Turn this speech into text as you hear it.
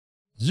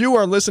You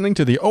are listening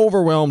to The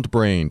Overwhelmed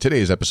Brain.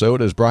 Today's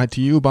episode is brought to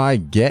you by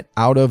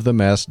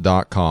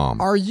GetOutOfTheMess.com.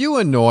 Are you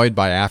annoyed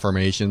by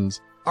affirmations?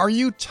 Are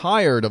you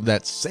tired of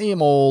that same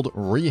old,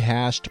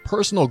 rehashed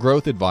personal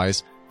growth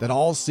advice that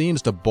all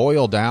seems to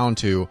boil down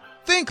to,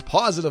 think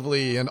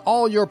positively and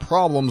all your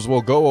problems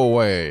will go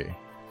away?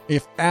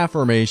 If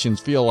affirmations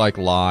feel like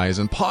lies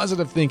and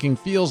positive thinking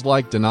feels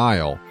like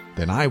denial,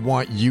 then I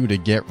want you to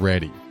get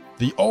ready.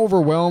 The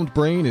Overwhelmed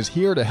Brain is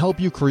here to help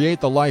you create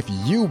the life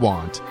you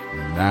want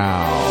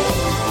now.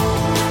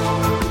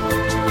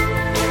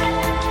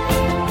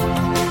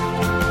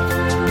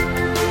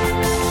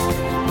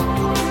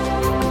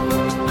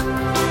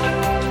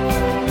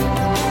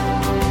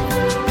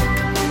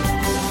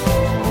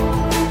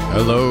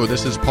 Hello,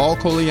 this is Paul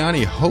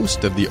Coliani,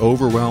 host of The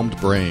Overwhelmed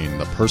Brain,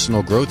 the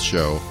personal growth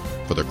show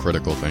for the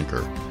critical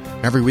thinker.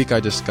 Every week I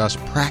discuss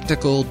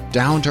practical,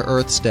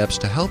 down-to-earth steps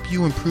to help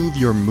you improve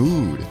your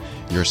mood,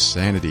 your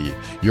sanity,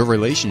 your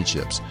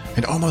relationships,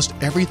 and almost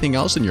everything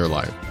else in your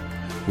life.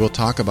 We'll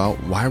talk about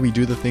why we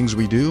do the things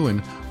we do and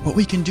what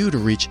we can do to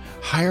reach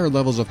higher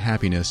levels of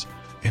happiness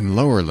and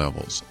lower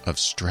levels of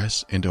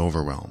stress and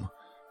overwhelm.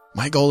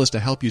 My goal is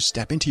to help you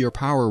step into your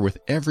power with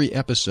every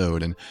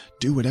episode and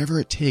do whatever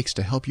it takes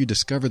to help you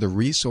discover the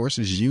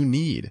resources you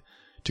need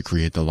to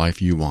create the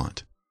life you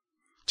want.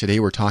 Today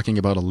we're talking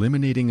about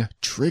eliminating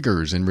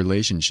triggers in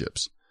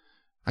relationships.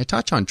 I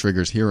touch on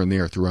triggers here and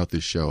there throughout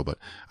this show, but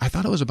I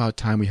thought it was about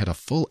time we had a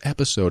full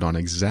episode on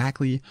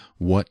exactly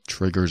what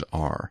triggers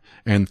are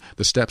and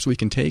the steps we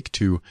can take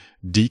to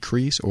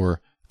decrease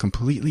or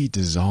completely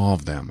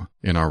dissolve them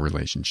in our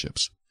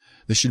relationships.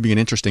 This should be an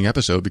interesting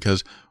episode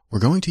because we're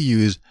going to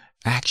use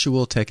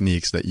actual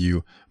techniques that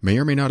you may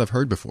or may not have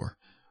heard before.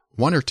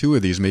 One or two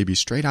of these may be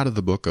straight out of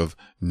the book of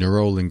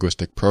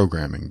Neuro-Linguistic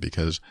Programming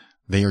because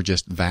they are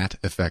just that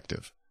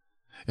effective.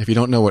 If you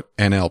don't know what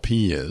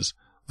NLP is,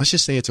 let's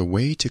just say it's a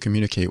way to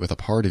communicate with a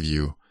part of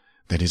you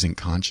that isn't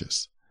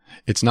conscious.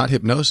 It's not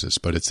hypnosis,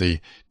 but it's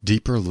a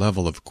deeper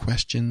level of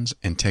questions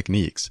and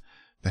techniques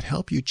that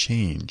help you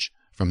change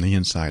from the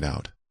inside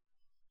out.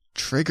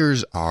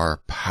 Triggers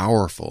are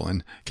powerful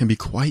and can be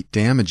quite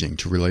damaging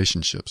to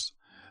relationships.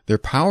 They're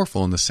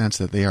powerful in the sense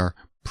that they are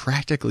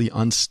practically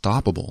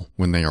unstoppable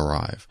when they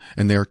arrive,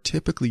 and they are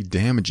typically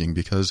damaging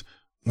because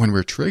when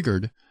we're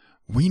triggered,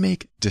 we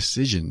make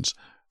decisions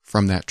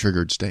from that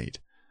triggered state.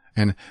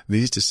 And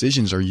these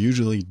decisions are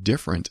usually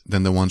different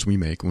than the ones we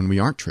make when we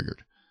aren't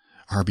triggered.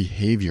 Our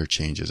behavior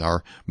changes,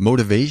 our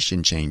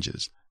motivation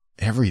changes,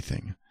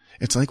 everything.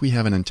 It's like we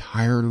have an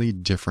entirely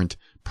different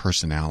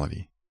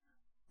personality.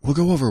 We'll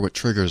go over what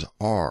triggers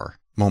are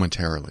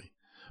momentarily,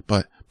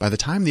 but by the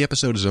time the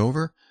episode is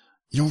over,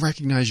 you'll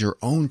recognize your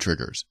own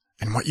triggers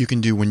and what you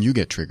can do when you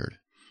get triggered.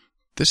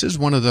 This is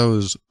one of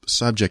those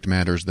subject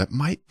matters that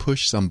might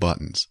push some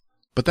buttons,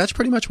 but that's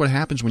pretty much what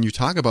happens when you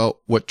talk about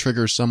what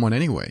triggers someone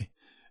anyway.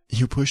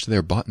 You push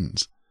their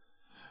buttons.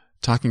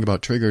 Talking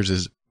about triggers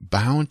is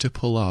bound to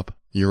pull up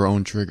your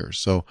own triggers.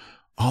 So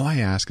all I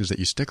ask is that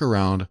you stick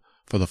around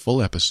for the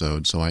full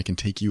episode so I can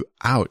take you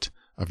out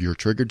of your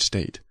triggered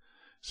state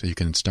so you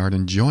can start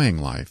enjoying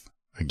life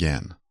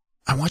again.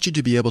 I want you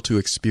to be able to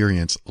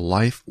experience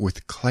life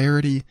with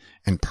clarity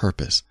and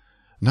purpose,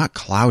 not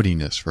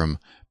cloudiness from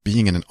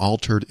being in an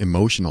altered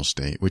emotional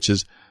state, which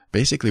is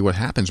basically what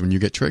happens when you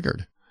get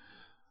triggered.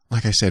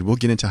 Like I said, we'll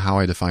get into how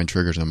I define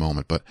triggers in a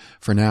moment, but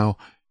for now,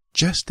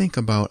 just think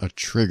about a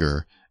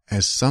trigger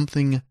as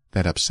something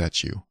that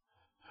upsets you.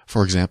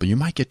 For example, you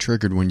might get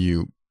triggered when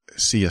you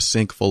see a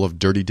sink full of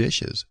dirty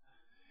dishes.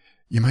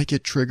 You might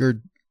get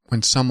triggered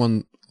when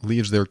someone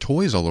leaves their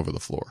toys all over the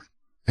floor.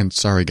 And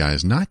sorry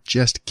guys, not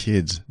just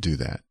kids do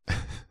that.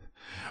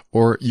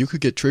 Or you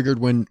could get triggered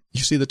when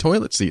you see the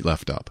toilet seat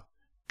left up.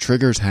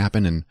 Triggers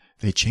happen and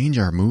they change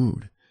our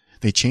mood.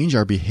 They change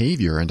our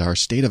behavior and our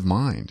state of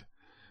mind.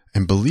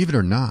 And believe it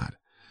or not,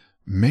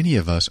 many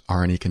of us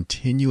are in a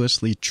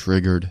continuously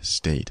triggered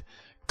state,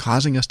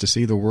 causing us to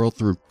see the world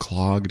through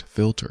clogged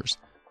filters.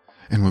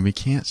 And when we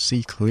can't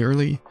see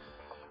clearly,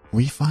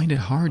 we find it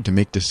hard to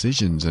make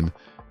decisions and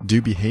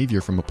do behavior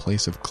from a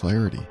place of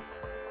clarity.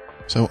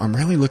 So I'm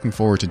really looking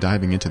forward to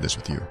diving into this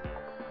with you.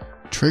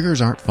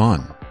 Triggers aren't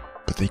fun,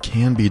 but they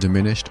can be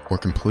diminished or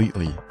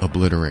completely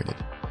obliterated.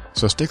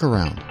 So stick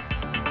around.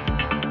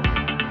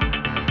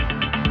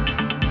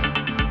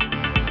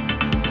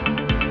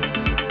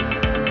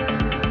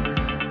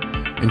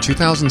 In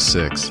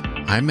 2006,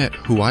 I met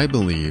who I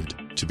believed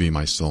to be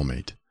my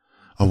soulmate,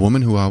 a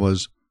woman who I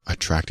was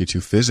attracted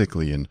to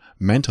physically and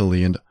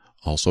mentally and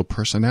also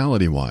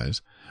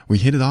personality-wise. We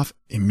hit it off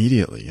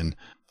immediately, and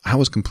I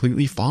was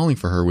completely falling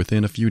for her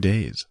within a few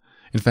days.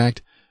 In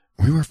fact,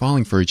 we were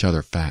falling for each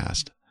other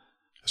fast.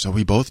 So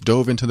we both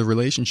dove into the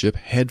relationship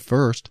head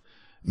first,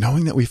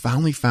 knowing that we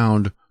finally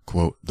found,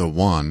 quote, the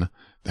one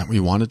that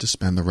we wanted to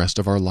spend the rest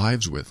of our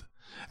lives with.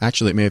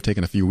 Actually, it may have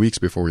taken a few weeks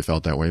before we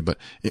felt that way, but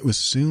it was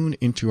soon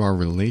into our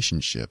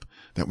relationship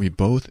that we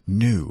both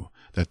knew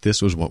that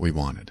this was what we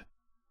wanted.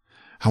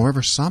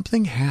 However,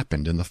 something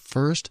happened in the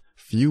first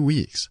few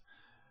weeks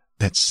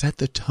that set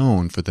the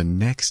tone for the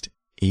next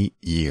 8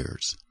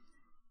 years.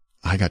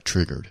 I got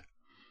triggered.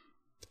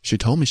 She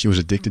told me she was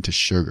addicted to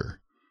sugar.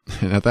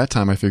 And at that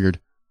time I figured,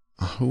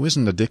 who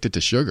isn't addicted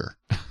to sugar?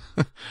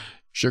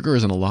 Sugar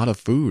is in a lot of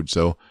food,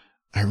 so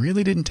I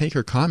really didn't take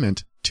her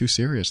comment too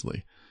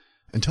seriously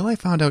until I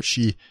found out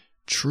she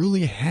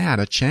truly had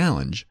a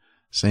challenge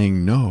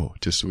saying no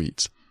to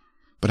sweets.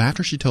 But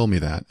after she told me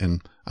that,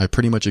 and I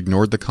pretty much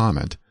ignored the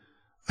comment,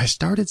 I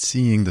started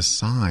seeing the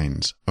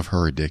signs of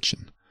her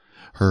addiction,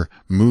 her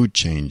mood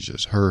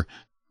changes, her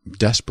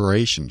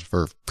desperation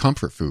for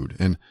comfort food,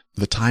 and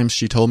the times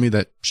she told me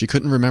that she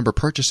couldn't remember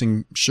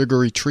purchasing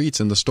sugary treats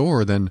in the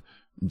store than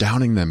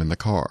downing them in the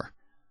car.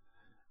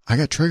 I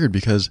got triggered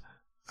because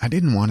I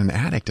didn't want an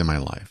addict in my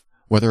life,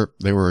 whether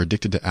they were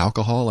addicted to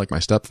alcohol like my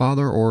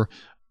stepfather or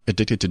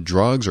addicted to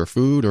drugs or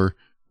food or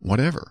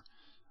whatever.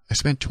 I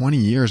spent 20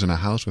 years in a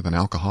house with an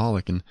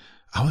alcoholic, and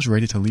I was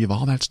ready to leave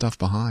all that stuff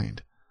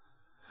behind.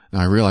 Now,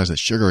 I realize that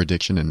sugar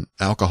addiction and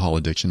alcohol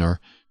addiction are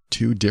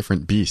two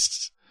different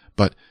beasts,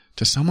 but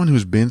to someone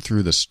who's been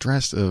through the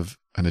stress of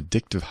an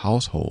addictive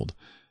household,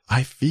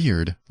 I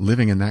feared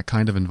living in that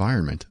kind of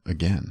environment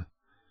again.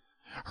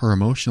 Her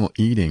emotional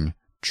eating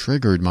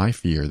triggered my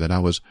fear that I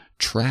was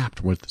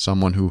trapped with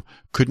someone who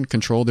couldn't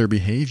control their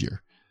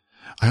behavior.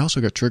 I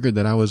also got triggered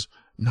that I was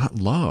not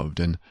loved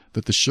and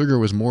that the sugar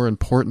was more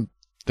important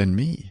than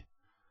me.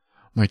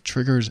 My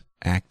triggers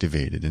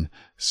activated, and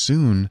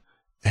soon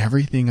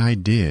everything I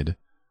did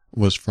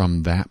was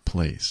from that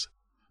place.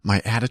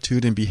 My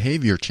attitude and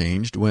behavior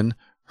changed when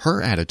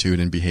her attitude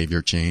and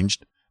behavior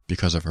changed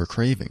because of her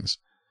cravings.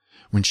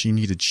 When she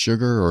needed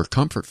sugar or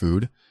comfort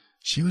food,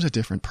 she was a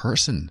different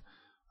person,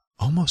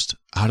 almost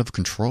out of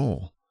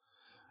control.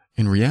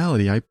 In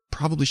reality, I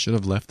probably should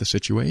have left the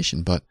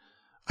situation, but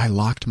I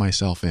locked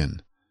myself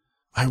in.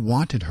 I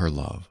wanted her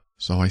love,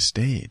 so I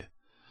stayed.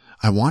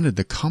 I wanted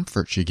the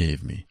comfort she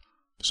gave me,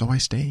 so I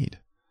stayed.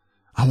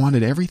 I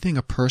wanted everything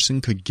a person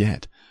could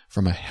get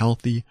from a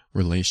healthy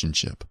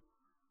relationship,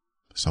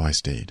 so I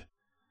stayed.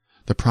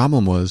 The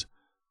problem was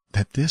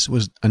that this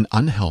was an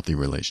unhealthy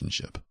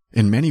relationship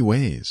in many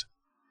ways.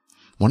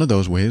 One of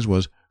those ways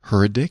was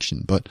her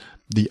addiction, but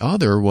the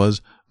other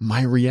was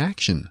my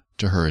reaction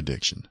to her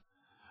addiction.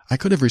 I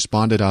could have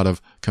responded out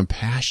of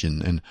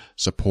compassion and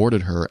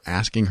supported her,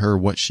 asking her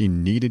what she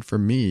needed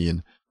from me,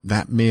 and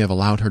that may have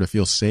allowed her to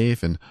feel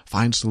safe and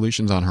find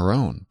solutions on her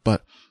own.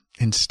 But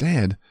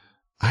instead,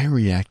 I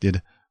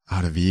reacted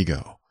out of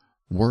ego,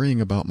 worrying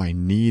about my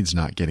needs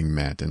not getting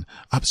met and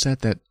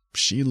upset that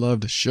she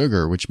loved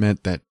sugar, which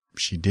meant that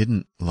she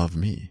didn't love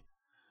me.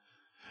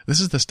 This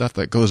is the stuff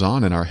that goes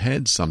on in our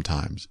heads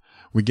sometimes.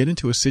 We get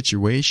into a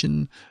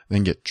situation,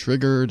 then get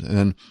triggered, and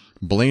then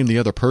blame the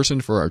other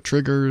person for our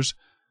triggers.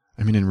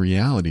 I mean, in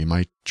reality,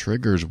 my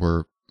triggers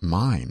were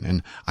mine,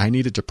 and I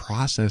needed to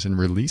process and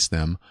release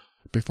them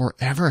before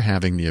ever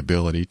having the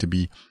ability to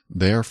be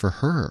there for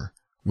her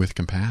with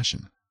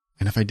compassion.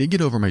 And if I did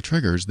get over my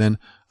triggers, then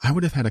I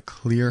would have had a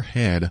clear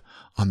head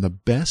on the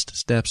best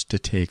steps to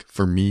take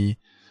for me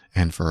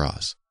and for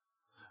us.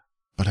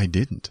 But I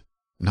didn't,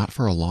 not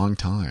for a long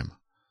time.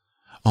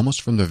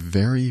 Almost from the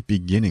very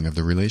beginning of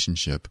the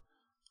relationship,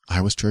 I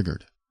was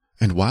triggered.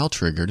 And while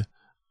triggered,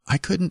 I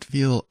couldn't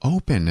feel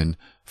open and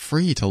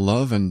free to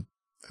love and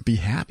be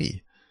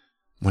happy.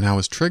 When I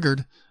was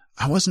triggered,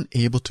 I wasn't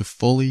able to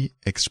fully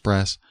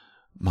express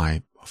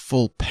my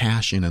full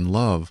passion and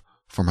love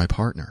for my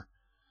partner.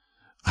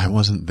 I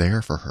wasn't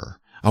there for her.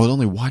 I was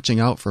only watching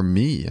out for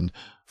me, and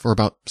for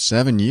about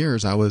 7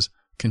 years I was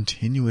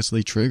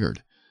continuously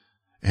triggered.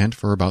 And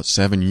for about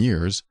 7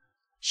 years,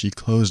 she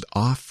closed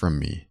off from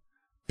me,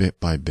 bit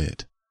by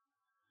bit.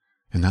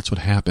 And that's what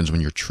happens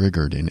when you're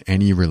triggered in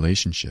any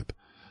relationship.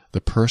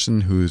 The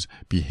person whose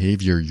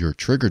behavior you're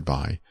triggered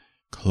by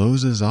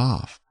closes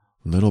off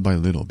little by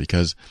little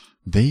because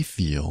they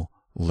feel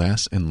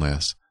less and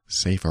less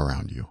safe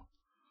around you.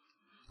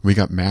 We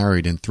got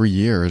married in 3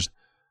 years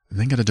and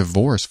then got a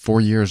divorce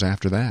 4 years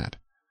after that.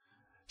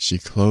 She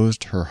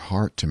closed her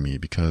heart to me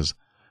because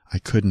I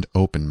couldn't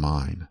open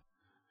mine.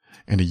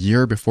 And a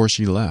year before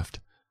she left,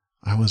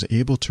 I was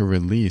able to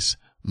release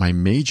my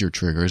major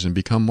triggers and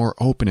become more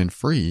open and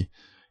free,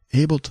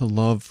 able to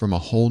love from a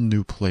whole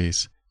new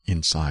place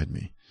inside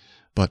me.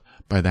 But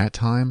by that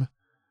time,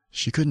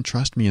 she couldn't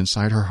trust me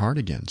inside her heart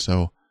again,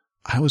 so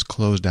I was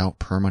closed out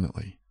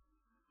permanently.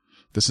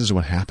 This is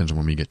what happens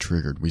when we get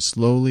triggered. We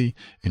slowly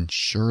and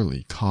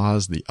surely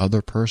cause the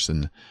other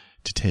person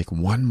to take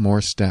one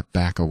more step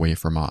back away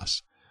from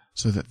us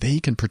so that they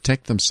can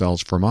protect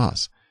themselves from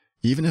us,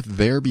 even if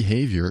their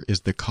behavior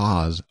is the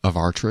cause of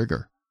our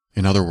trigger.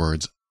 In other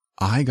words,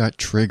 I got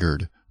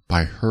triggered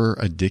by her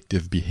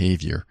addictive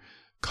behavior,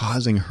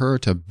 causing her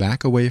to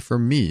back away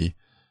from me,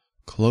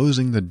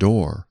 closing the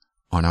door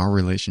on our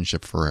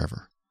relationship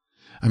forever.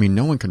 I mean,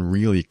 no one can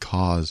really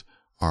cause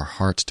our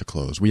hearts to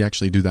close. We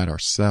actually do that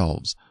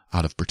ourselves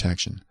out of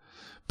protection.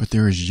 But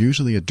there is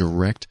usually a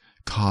direct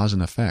cause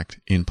and effect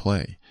in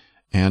play,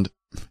 and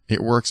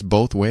it works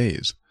both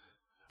ways.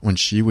 When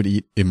she would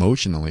eat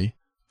emotionally,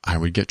 I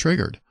would get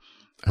triggered.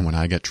 And when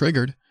I get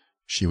triggered,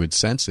 she would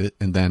sense it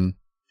and then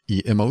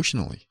eat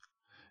emotionally.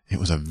 It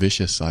was a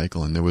vicious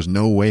cycle, and there was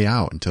no way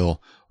out until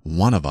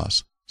one of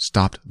us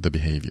stopped the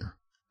behavior.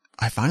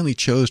 I finally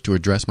chose to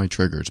address my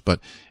triggers, but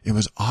it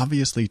was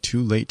obviously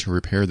too late to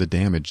repair the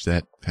damage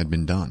that had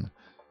been done.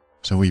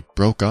 So we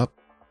broke up,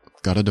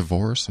 got a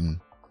divorce, and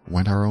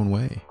went our own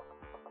way.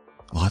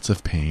 Lots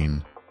of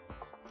pain,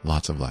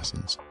 lots of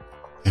lessons.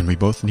 And we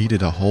both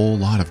needed a whole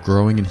lot of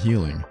growing and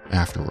healing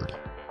afterward.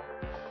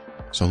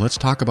 So let's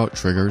talk about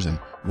triggers and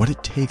what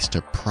it takes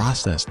to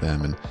process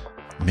them and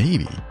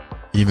maybe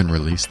even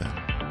release them.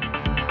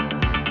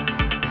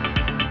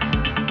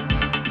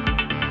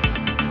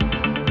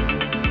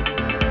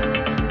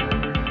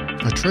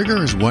 A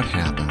trigger is what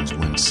happens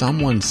when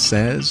someone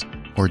says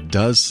or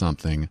does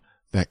something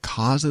that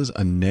causes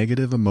a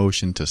negative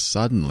emotion to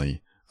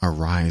suddenly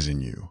arise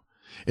in you.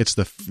 It's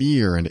the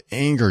fear and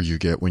anger you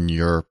get when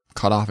you're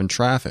cut off in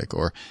traffic,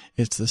 or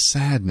it's the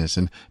sadness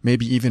and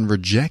maybe even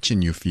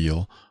rejection you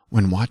feel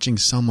when watching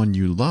someone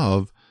you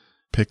love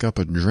pick up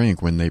a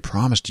drink when they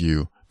promised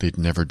you they'd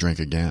never drink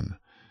again.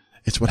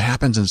 It's what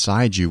happens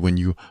inside you when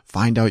you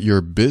find out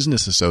your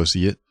business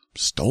associate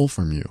stole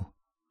from you.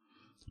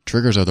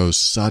 Triggers are those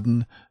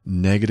sudden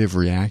negative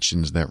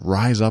reactions that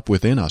rise up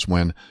within us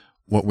when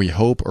what we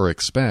hope or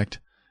expect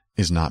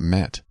is not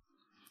met.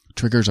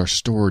 Triggers are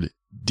stored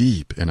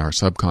deep in our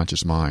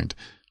subconscious mind,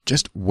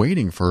 just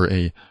waiting for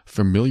a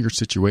familiar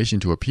situation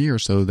to appear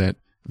so that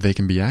they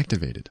can be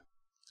activated.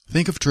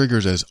 Think of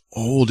triggers as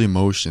old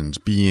emotions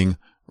being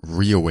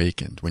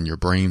reawakened when your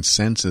brain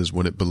senses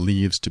what it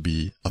believes to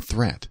be a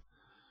threat.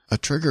 A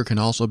trigger can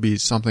also be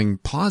something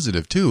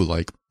positive too,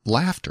 like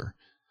laughter.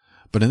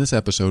 But in this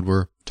episode,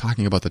 we're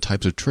talking about the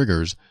types of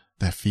triggers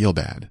that feel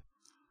bad.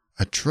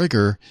 A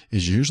trigger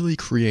is usually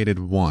created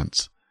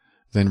once,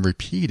 then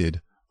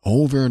repeated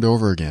over and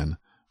over again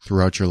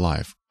throughout your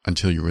life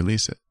until you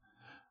release it.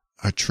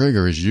 A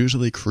trigger is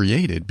usually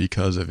created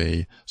because of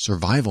a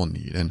survival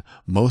need, and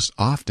most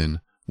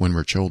often when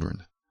we're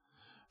children.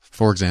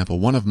 For example,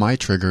 one of my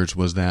triggers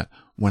was that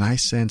when I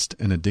sensed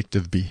an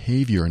addictive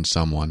behavior in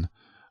someone,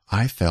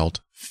 I felt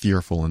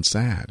fearful and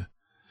sad.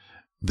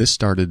 This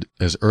started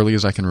as early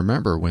as I can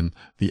remember when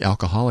the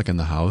alcoholic in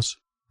the house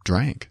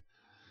drank.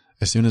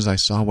 As soon as I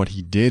saw what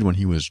he did when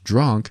he was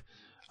drunk,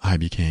 I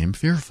became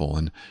fearful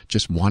and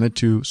just wanted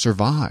to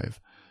survive.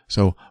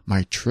 So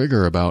my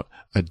trigger about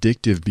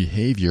addictive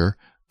behavior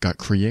got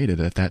created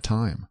at that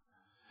time.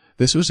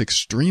 This was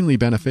extremely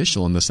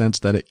beneficial in the sense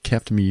that it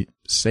kept me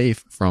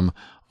safe from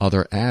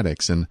other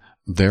addicts and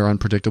their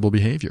unpredictable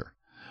behavior.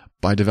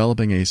 By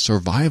developing a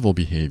survival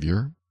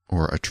behavior,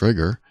 or a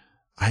trigger,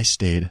 I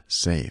stayed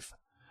safe.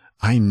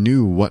 I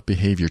knew what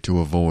behavior to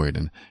avoid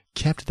and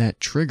kept that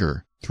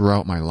trigger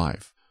throughout my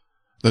life.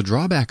 The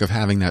drawback of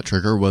having that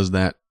trigger was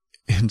that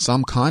in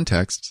some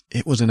contexts,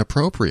 it was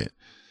inappropriate.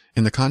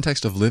 In the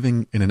context of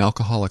living in an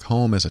alcoholic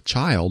home as a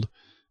child,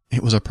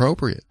 it was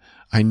appropriate.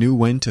 I knew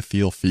when to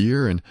feel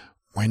fear and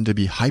when to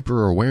be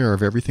hyper aware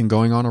of everything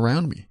going on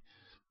around me.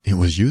 It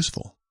was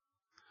useful.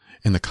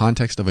 In the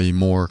context of a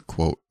more,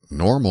 quote,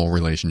 normal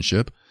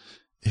relationship,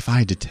 if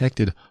I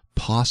detected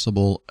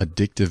possible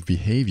addictive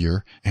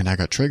behavior and I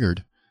got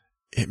triggered,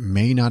 it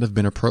may not have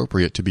been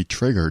appropriate to be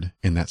triggered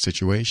in that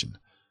situation.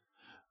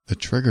 The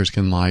triggers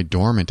can lie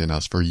dormant in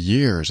us for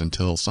years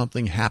until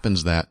something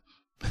happens that,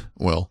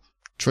 well,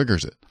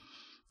 triggers it.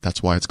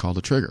 That's why it's called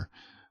a trigger.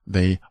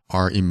 They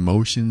are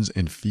emotions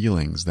and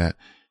feelings that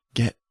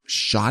get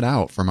shot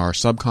out from our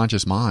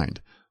subconscious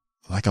mind,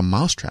 like a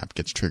mousetrap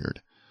gets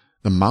triggered.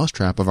 The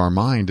mousetrap of our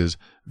mind is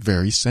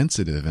very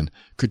sensitive and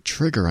could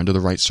trigger under the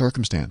right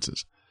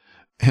circumstances.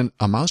 And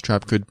a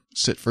mousetrap could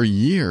sit for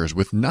years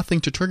with nothing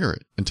to trigger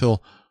it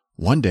until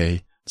one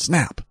day,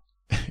 snap,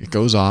 it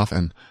goes off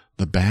and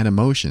the bad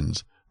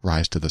emotions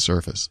rise to the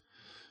surface.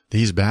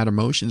 These bad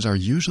emotions are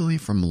usually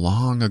from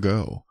long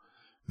ago.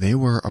 They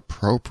were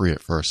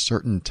appropriate for a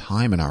certain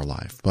time in our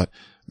life, but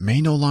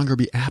may no longer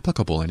be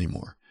applicable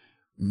anymore.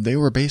 They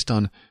were based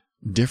on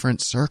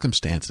different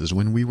circumstances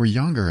when we were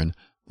younger and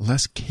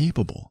less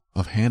capable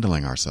of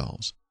handling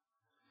ourselves.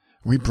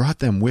 We brought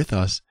them with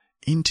us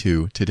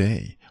into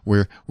today,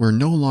 where we're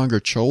no longer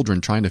children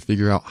trying to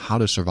figure out how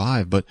to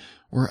survive, but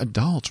we're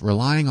adults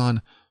relying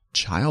on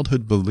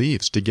childhood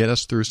beliefs to get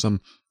us through some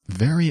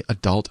very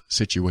adult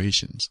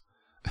situations.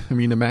 I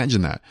mean,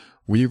 imagine that.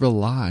 We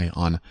rely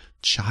on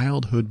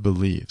childhood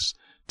beliefs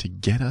to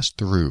get us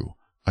through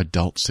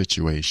adult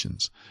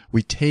situations.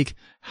 We take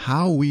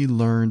how we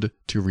learned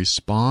to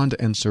respond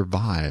and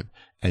survive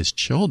as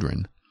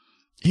children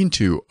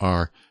into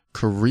our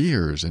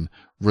careers and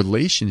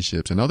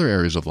relationships and other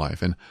areas of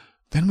life, and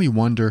then we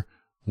wonder,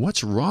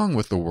 what's wrong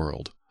with the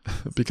world?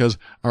 Because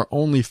our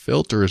only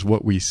filter is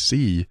what we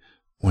see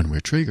when we're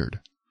triggered.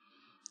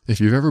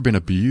 If you've ever been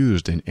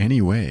abused in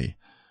any way,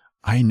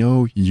 I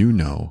know you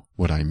know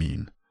what I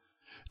mean.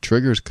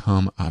 Triggers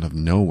come out of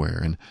nowhere,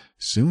 and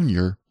soon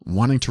you're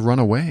wanting to run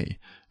away,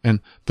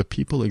 and the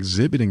people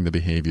exhibiting the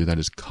behavior that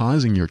is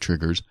causing your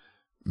triggers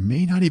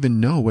may not even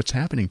know what's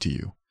happening to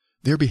you.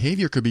 Their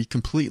behavior could be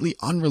completely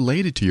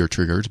unrelated to your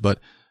triggers, but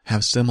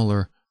have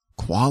similar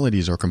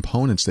qualities or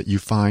components that you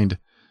find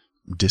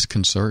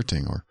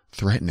disconcerting or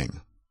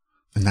threatening.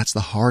 And that's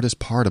the hardest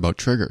part about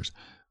triggers.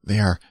 They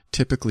are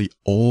typically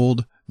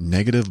old,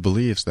 negative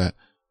beliefs that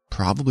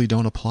probably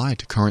don't apply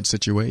to current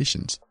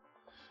situations.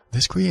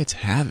 This creates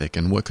havoc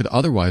in what could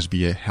otherwise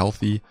be a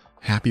healthy,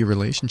 happy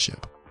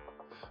relationship.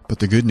 But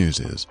the good news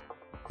is,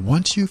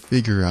 once you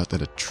figure out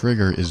that a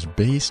trigger is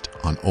based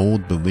on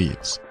old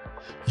beliefs,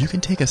 you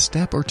can take a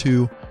step or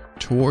two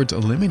towards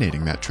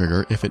eliminating that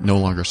trigger if it no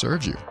longer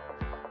serves you.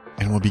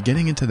 And we'll be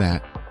getting into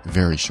that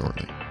very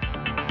shortly.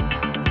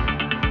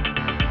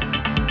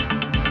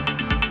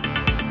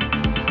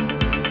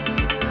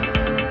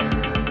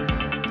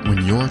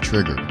 When you're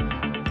triggered,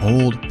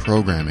 old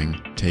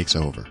programming takes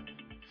over.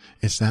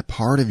 It's that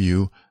part of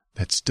you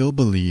that still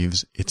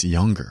believes it's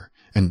younger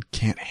and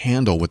can't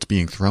handle what's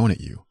being thrown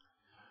at you.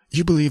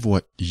 You believe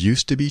what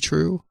used to be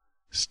true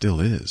still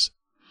is.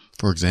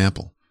 For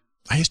example,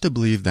 I used to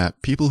believe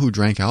that people who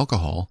drank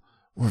alcohol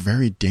were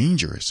very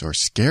dangerous or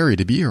scary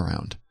to be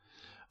around.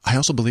 I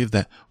also believed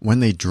that when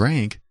they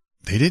drank,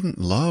 they didn't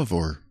love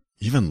or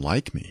even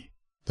like me.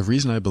 The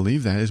reason I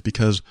believe that is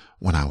because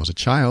when I was a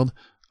child,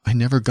 I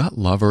never got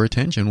love or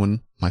attention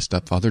when my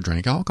stepfather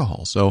drank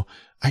alcohol. So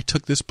I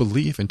took this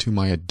belief into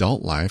my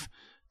adult life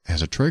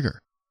as a trigger.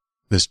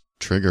 This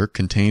trigger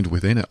contained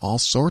within it all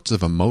sorts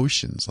of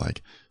emotions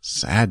like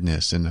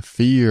sadness and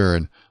fear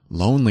and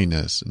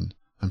loneliness and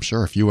I'm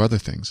sure a few other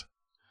things.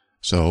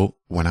 So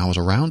when I was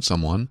around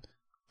someone,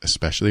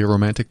 especially a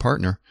romantic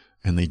partner,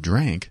 and they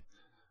drank,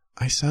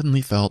 I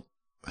suddenly felt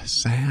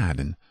sad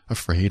and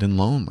afraid and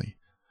lonely.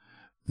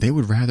 They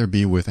would rather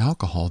be with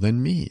alcohol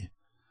than me.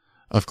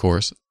 Of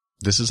course,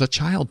 this is a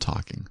child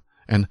talking,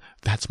 and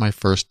that's my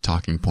first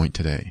talking point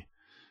today.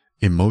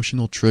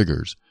 Emotional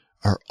triggers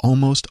are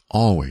almost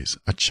always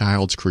a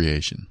child's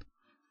creation.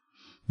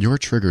 Your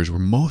triggers were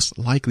most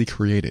likely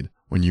created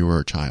when you were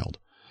a child.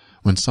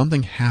 When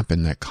something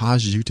happened that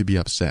caused you to be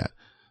upset,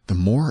 the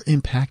more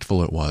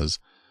impactful it was,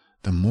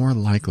 the more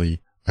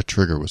likely a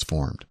trigger was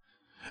formed.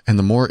 And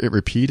the more it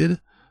repeated,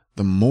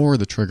 the more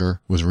the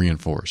trigger was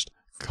reinforced,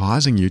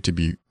 causing you to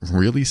be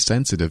really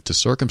sensitive to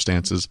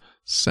circumstances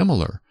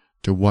similar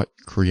to what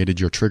created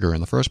your trigger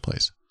in the first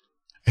place.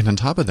 And on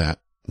top of that,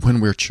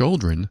 when we're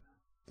children,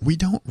 we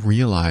don't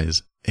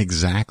realize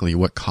exactly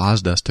what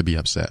caused us to be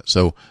upset.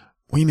 So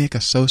we make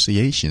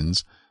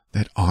associations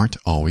that aren't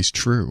always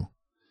true.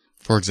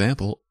 For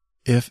example,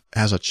 if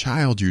as a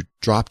child you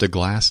dropped a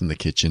glass in the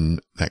kitchen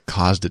that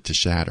caused it to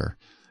shatter,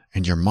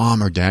 and your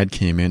mom or dad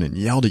came in and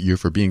yelled at you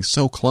for being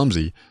so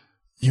clumsy,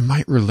 you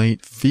might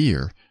relate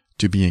fear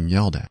to being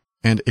yelled at.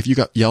 And if you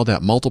got yelled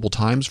at multiple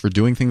times for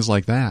doing things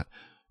like that,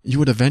 you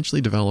would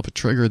eventually develop a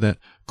trigger that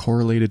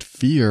correlated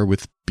fear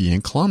with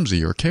being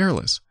clumsy or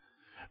careless.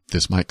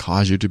 This might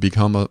cause you to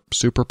become a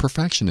super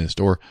perfectionist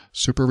or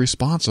super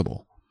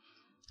responsible.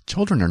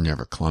 Children are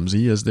never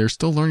clumsy as they're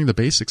still learning the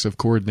basics of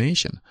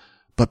coordination.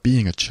 But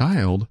being a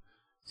child,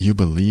 you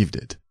believed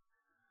it.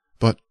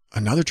 But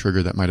another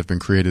trigger that might have been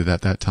created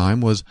at that time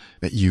was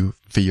that you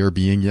fear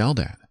being yelled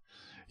at.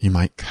 You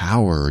might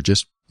cower or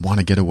just want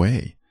to get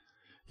away.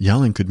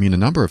 Yelling could mean a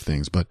number of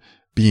things, but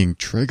being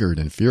triggered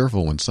and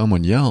fearful when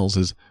someone yells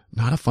is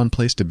not a fun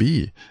place to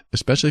be,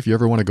 especially if you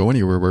ever want to go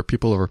anywhere where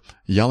people are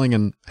yelling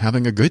and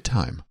having a good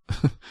time.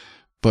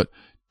 But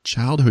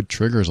childhood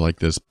triggers like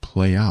this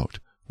play out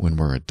when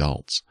we're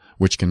adults,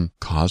 which can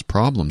cause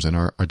problems in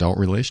our adult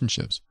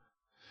relationships.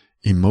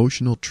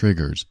 Emotional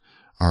triggers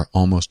are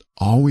almost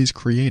always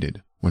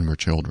created when we're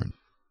children.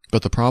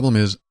 But the problem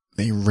is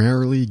they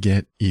rarely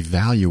get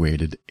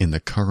evaluated in the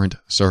current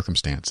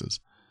circumstances.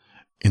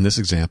 In this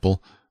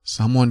example,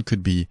 someone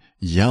could be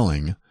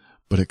yelling,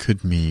 but it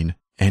could mean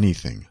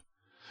anything.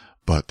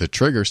 But the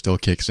trigger still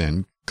kicks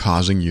in,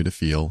 causing you to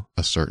feel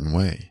a certain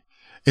way.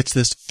 It's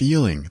this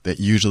feeling that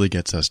usually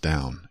gets us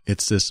down.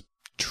 It's this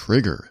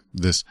trigger,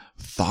 this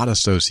thought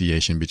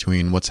association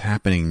between what's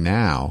happening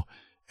now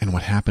and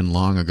what happened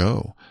long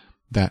ago,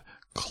 that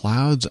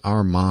clouds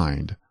our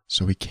mind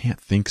so we can't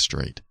think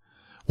straight.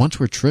 Once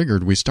we're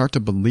triggered, we start to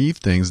believe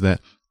things that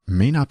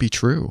may not be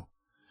true.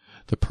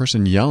 The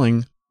person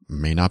yelling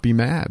may not be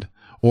mad,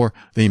 or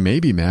they may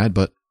be mad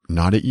but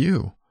not at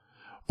you,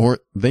 or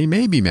they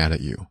may be mad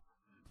at you,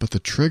 but the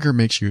trigger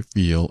makes you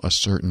feel a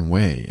certain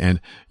way,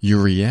 and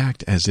you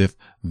react as if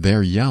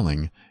their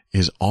yelling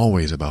is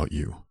always about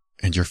you,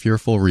 and your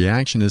fearful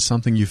reaction is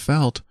something you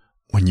felt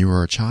when you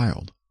were a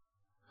child.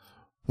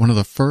 One of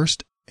the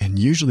first and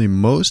usually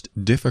most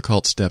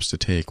difficult steps to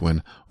take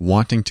when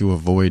wanting to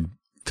avoid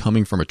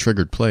coming from a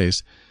triggered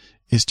place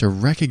is to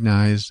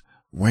recognize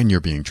when you're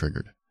being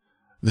triggered.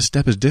 This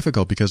step is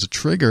difficult because a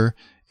trigger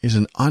is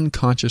an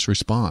unconscious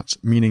response,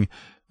 meaning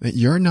that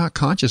you're not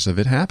conscious of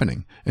it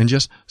happening and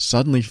just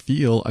suddenly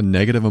feel a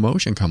negative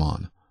emotion come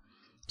on.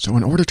 So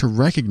in order to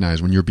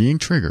recognize when you're being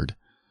triggered,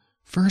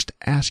 first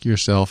ask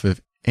yourself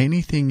if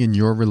anything in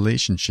your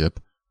relationship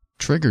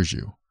triggers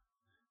you.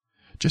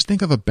 Just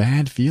think of a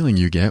bad feeling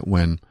you get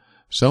when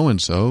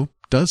so-and-so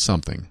does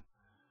something.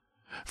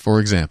 For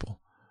example,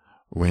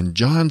 when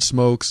John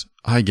smokes,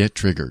 I get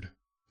triggered.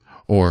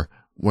 Or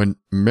when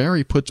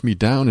Mary puts me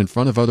down in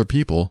front of other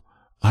people,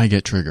 I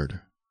get triggered.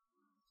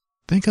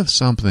 Think of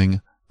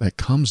something that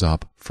comes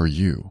up for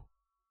you.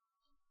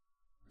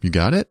 You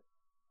got it?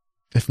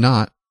 If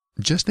not,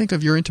 just think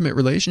of your intimate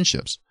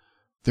relationships.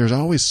 There's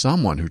always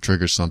someone who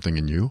triggers something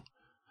in you.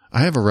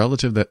 I have a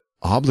relative that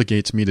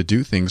obligates me to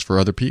do things for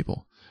other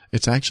people.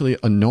 It's actually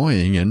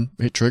annoying and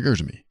it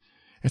triggers me.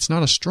 It's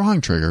not a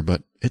strong trigger,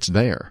 but it's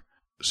there.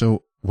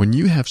 So when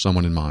you have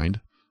someone in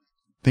mind,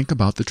 think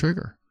about the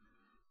trigger.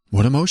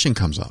 What emotion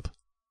comes up?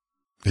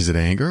 Is it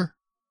anger?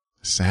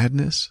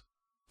 Sadness?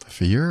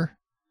 Fear?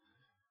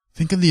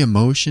 Think of the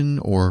emotion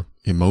or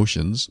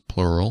emotions,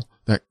 plural,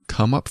 that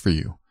come up for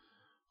you.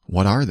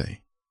 What are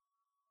they?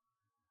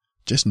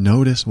 Just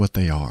notice what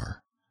they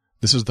are.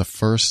 This is the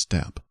first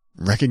step,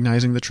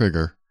 recognizing the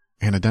trigger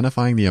and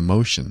identifying the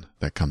emotion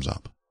that comes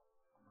up.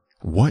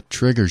 What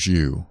triggers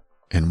you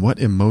and what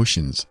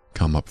emotions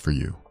come up for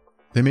you?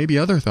 There may be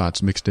other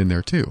thoughts mixed in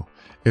there too.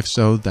 If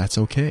so, that's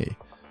okay.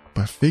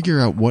 But figure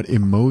out what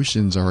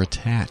emotions are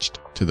attached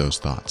to those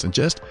thoughts and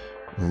just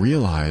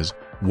realize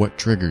what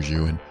triggers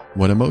you and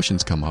what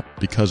emotions come up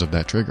because of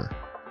that trigger.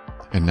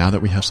 And now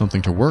that we have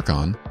something to work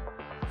on,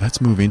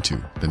 let's move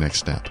into the next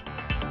step.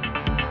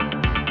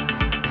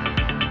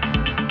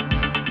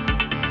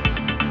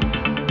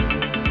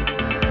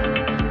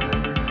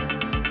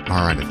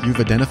 All right, if you've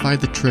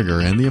identified the trigger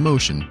and the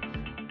emotion,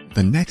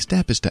 the next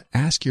step is to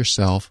ask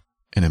yourself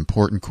an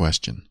important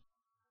question.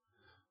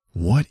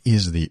 What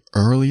is the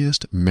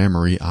earliest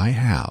memory I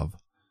have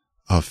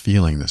of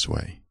feeling this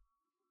way?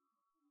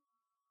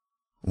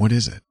 What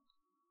is it?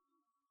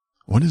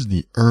 What is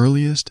the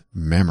earliest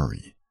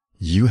memory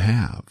you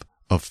have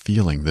of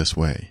feeling this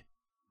way?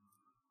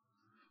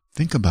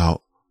 Think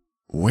about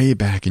way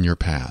back in your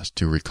past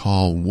to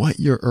recall what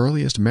your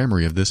earliest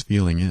memory of this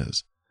feeling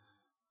is.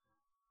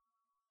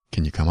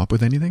 Can you come up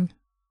with anything?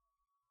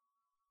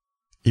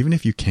 Even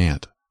if you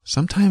can't,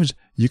 sometimes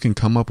you can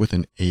come up with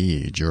an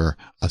age or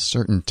a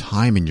certain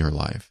time in your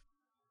life.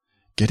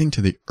 Getting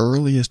to the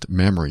earliest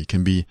memory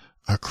can be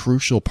a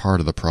crucial part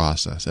of the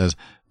process, as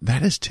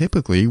that is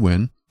typically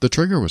when the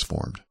trigger was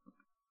formed.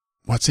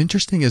 What's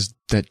interesting is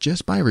that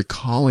just by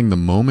recalling the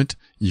moment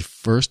you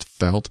first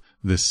felt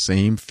this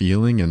same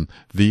feeling and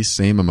these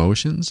same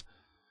emotions,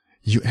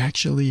 you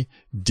actually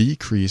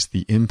decrease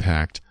the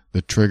impact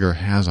the trigger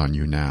has on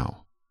you now.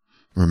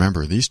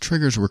 Remember, these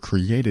triggers were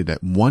created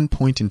at one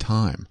point in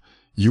time.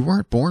 You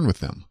weren't born with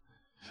them.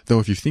 Though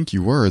if you think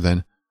you were,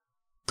 then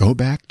go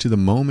back to the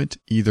moment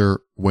either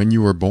when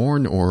you were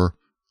born or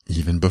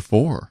even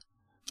before.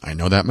 I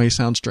know that may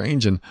sound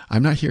strange, and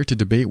I'm not here to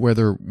debate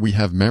whether we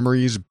have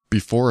memories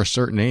before a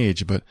certain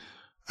age, but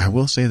I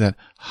will say that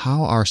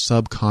how our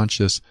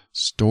subconscious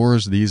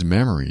stores these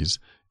memories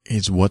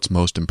is what's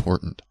most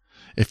important.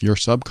 If your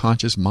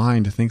subconscious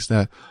mind thinks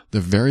that the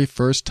very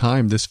first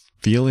time this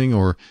feeling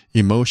or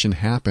emotion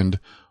happened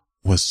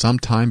was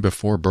sometime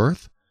before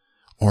birth,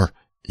 or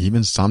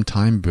even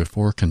sometime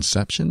before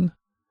conception,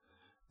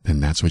 then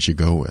that's what you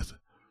go with.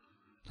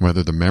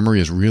 Whether the memory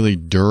is really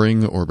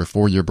during or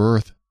before your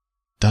birth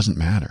doesn't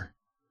matter.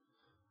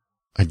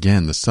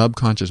 Again, the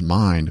subconscious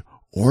mind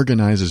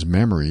organizes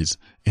memories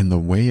in the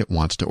way it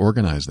wants to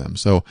organize them.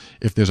 So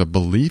if there's a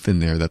belief in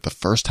there that the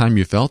first time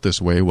you felt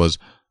this way was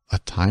a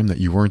time that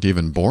you weren't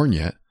even born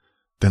yet,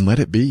 then let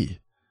it be.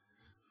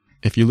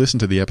 If you listen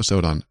to the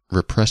episode on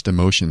repressed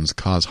emotions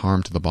cause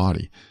harm to the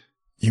body,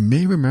 you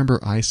may remember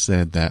I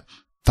said that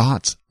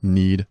thoughts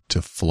need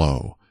to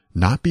flow,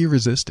 not be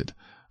resisted.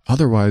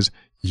 Otherwise,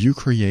 you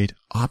create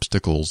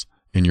obstacles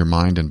in your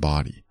mind and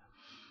body.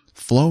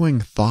 Flowing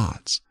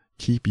thoughts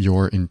keep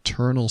your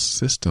internal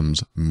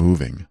systems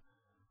moving.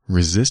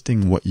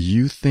 Resisting what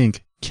you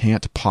think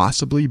can't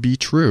possibly be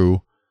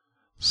true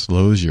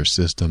slows your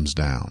systems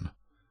down.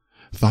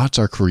 Thoughts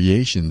are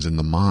creations in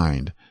the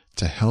mind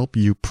to help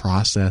you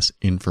process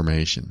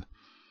information.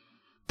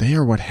 They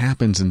are what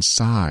happens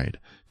inside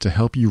to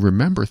help you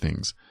remember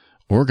things,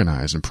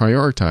 organize and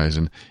prioritize,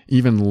 and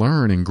even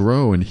learn and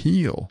grow and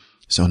heal.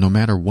 So no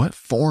matter what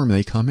form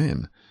they come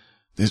in,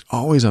 there's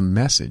always a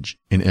message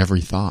in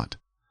every thought.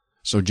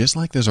 So just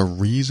like there's a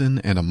reason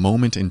and a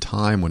moment in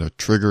time when a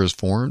trigger is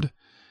formed,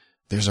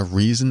 there's a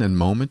reason and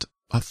moment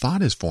a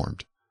thought is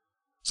formed.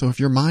 So if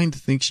your mind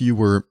thinks you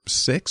were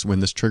 6 when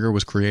this trigger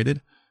was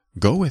created,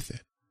 go with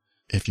it.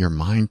 If your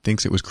mind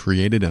thinks it was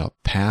created in a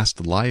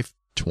past life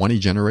 20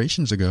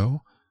 generations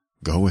ago,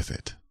 go with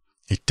it.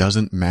 It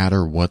doesn't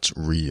matter what's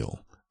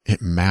real.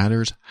 It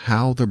matters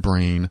how the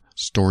brain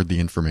stored the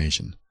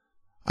information.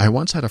 I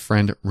once had a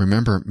friend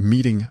remember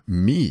meeting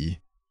me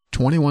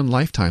 21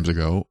 lifetimes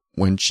ago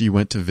when she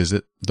went to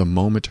visit the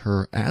moment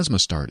her asthma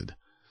started.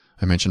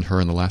 I mentioned her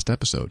in the last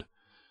episode.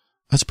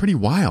 That's pretty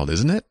wild,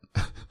 isn't it?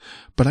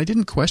 But I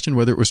didn't question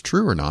whether it was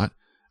true or not.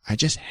 I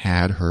just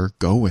had her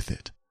go with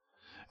it.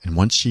 And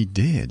once she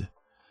did,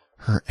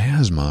 her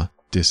asthma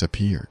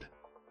disappeared.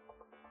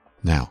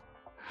 Now,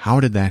 how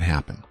did that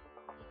happen?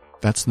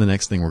 That's the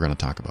next thing we're going to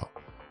talk about.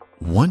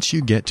 Once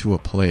you get to a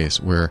place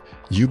where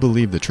you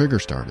believe the trigger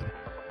started,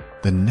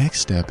 the next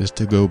step is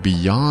to go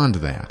beyond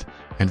that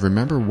and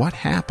remember what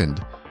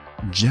happened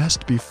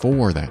just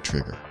before that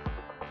trigger.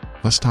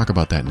 Let's talk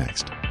about that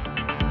next.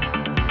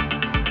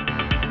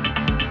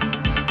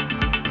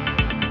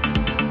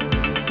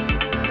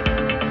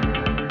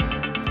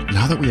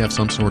 Now that we have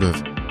some sort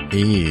of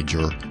age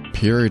or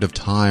period of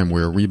time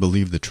where we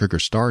believe the trigger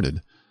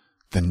started,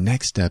 the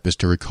next step is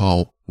to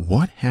recall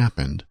what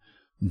happened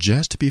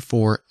just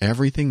before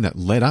everything that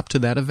led up to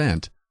that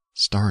event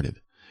started.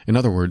 In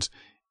other words,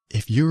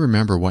 if you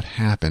remember what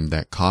happened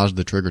that caused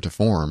the trigger to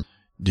form,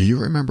 do you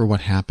remember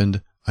what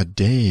happened a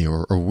day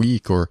or a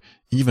week or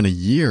even a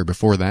year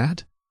before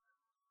that?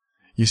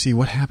 You see,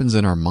 what happens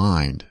in our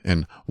mind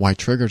and why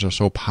triggers are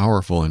so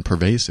powerful and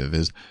pervasive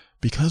is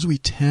because we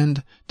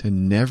tend to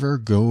never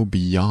go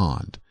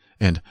beyond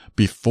and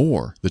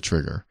before the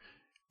trigger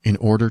in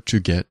order to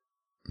get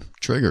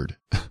triggered.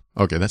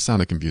 Okay, that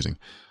sounded confusing.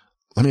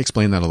 Let me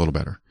explain that a little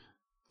better.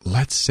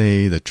 Let's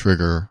say the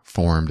trigger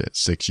formed at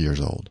 6 years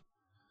old.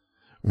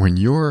 When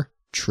you're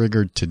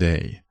triggered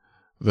today,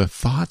 the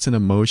thoughts and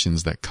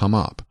emotions that come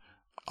up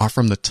are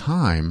from the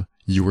time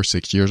you were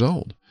 6 years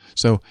old.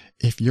 So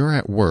if you're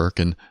at work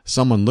and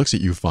someone looks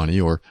at you funny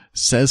or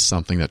says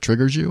something that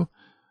triggers you,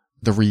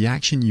 the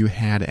reaction you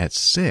had at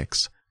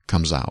 6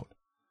 comes out.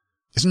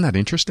 Isn't that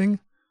interesting?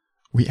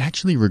 We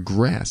actually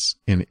regress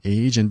in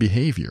age and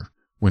behavior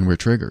when we're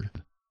triggered.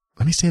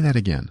 Let me say that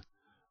again.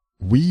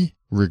 We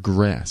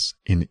regress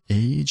in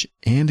age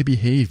and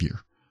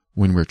behavior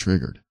when we're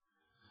triggered.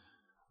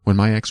 When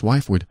my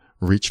ex-wife would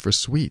reach for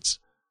sweets,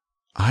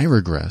 I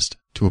regressed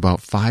to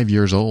about 5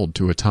 years old,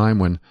 to a time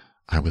when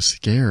I was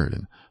scared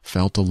and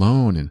felt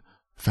alone and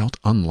felt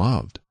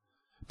unloved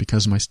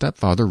because my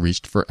stepfather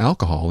reached for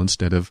alcohol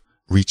instead of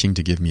reaching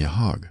to give me a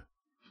hug.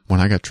 When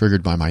I got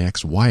triggered by my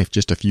ex-wife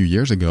just a few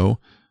years ago,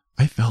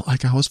 I felt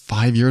like I was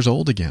 5 years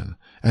old again,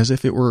 as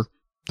if it were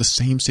the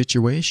same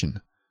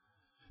situation.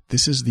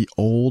 This is the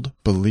old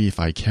belief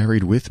I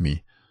carried with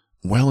me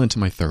well into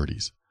my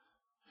 30s.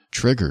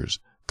 Triggers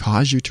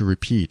cause you to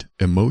repeat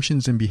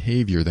emotions and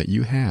behavior that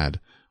you had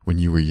when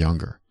you were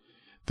younger.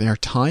 They are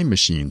time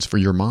machines for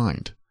your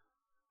mind.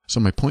 So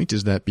my point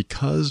is that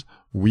because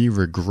we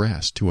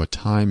regress to a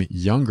time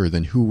younger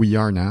than who we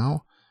are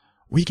now,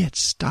 we get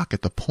stuck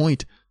at the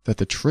point that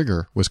the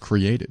trigger was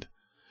created.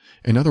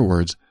 In other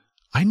words,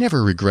 I never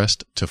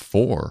regressed to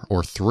 4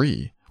 or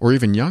 3 or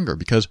even younger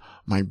because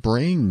my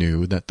brain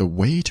knew that the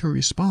way to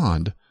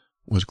respond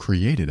was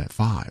created at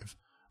 5.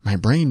 My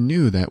brain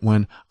knew that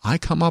when I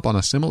come up on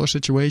a similar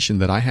situation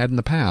that I had in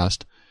the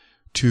past,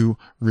 to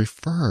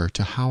refer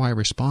to how I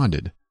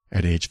responded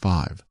at age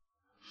 5.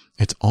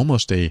 It's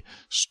almost a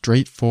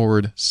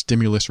straightforward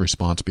stimulus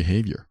response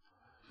behavior.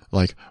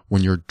 Like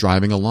when you're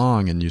driving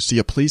along and you see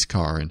a police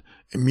car and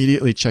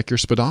immediately check your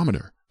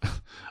speedometer.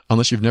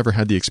 Unless you've never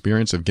had the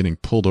experience of getting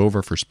pulled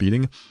over for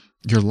speeding,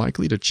 you're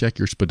likely to check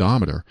your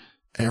speedometer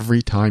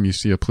every time you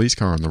see a police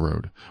car on the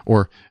road,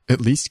 or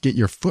at least get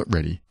your foot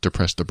ready to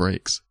press the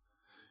brakes.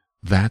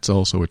 That's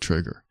also a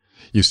trigger.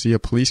 You see a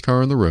police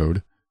car on the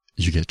road,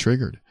 you get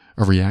triggered.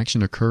 A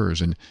reaction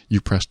occurs and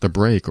you press the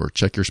brake or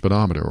check your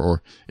speedometer,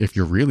 or if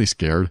you're really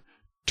scared,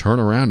 turn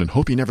around and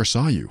hope he never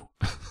saw you.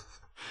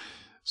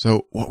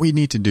 So what we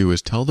need to do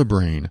is tell the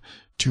brain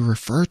to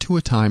refer to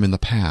a time in the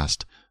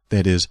past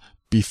that is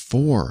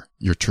before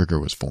your trigger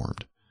was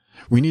formed.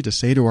 We need to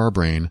say to our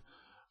brain,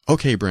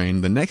 okay,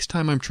 brain, the next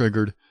time I'm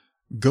triggered,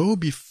 go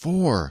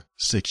before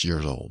 6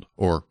 years old,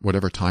 or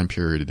whatever time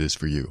period it is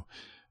for you,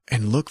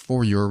 and look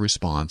for your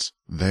response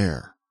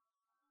there.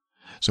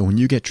 So when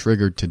you get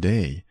triggered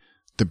today,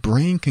 the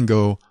brain can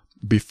go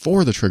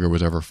before the trigger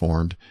was ever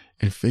formed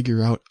and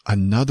figure out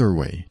another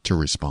way to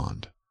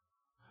respond.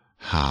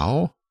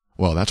 How?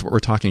 Well, that's what we're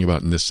talking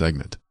about in this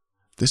segment.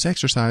 This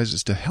exercise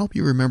is to help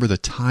you remember the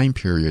time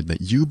period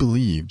that you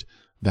believed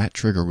that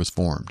trigger was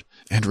formed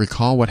and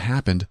recall what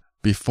happened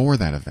before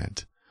that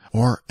event,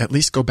 or at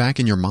least go back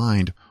in your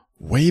mind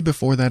way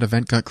before that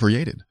event got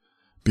created,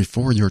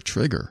 before your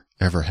trigger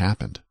ever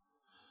happened.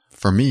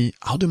 For me,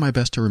 I'll do my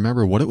best to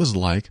remember what it was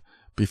like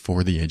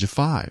before the age of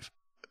 5,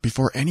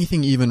 before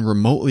anything even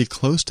remotely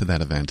close to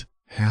that event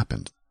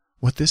happened.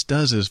 What this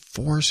does is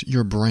force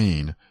your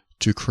brain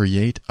to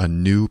create a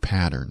new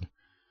pattern.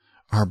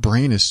 Our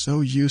brain is so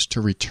used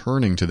to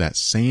returning to that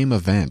same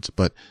event,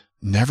 but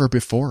never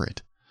before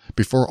it,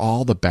 before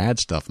all the bad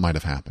stuff might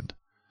have happened.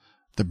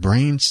 The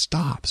brain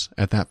stops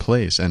at that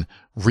place and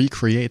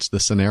recreates the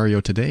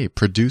scenario today,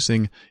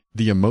 producing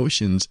the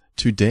emotions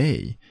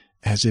today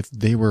as if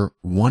they were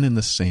one and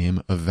the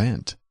same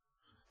event.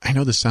 I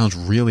know this sounds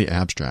really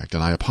abstract,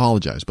 and I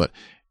apologize, but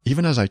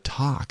even as I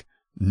talk,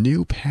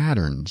 new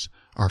patterns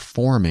are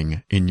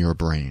forming in your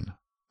brain.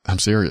 I'm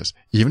serious.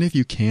 Even if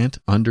you can't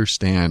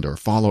understand or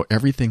follow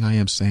everything I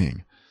am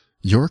saying,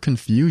 your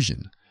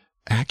confusion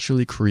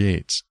actually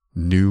creates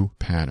new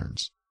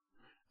patterns.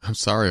 I'm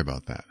sorry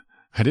about that.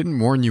 I didn't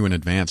warn you in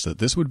advance that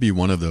this would be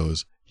one of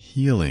those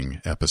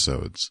healing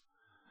episodes.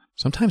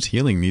 Sometimes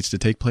healing needs to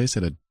take place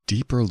at a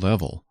deeper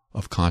level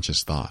of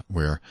conscious thought,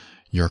 where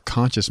your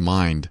conscious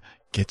mind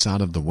gets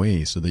out of the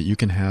way so that you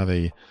can have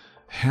a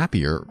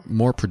happier,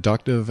 more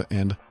productive,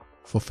 and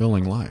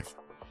fulfilling life.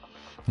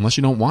 Unless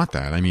you don't want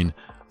that,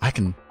 I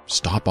can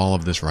stop all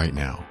of this right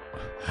now.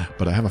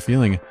 But I have a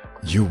feeling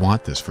you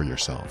want this for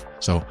yourself.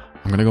 So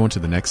I'm going to go into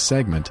the next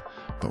segment,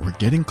 but we're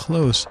getting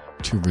close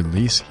to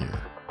release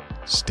here.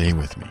 Stay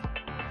with me.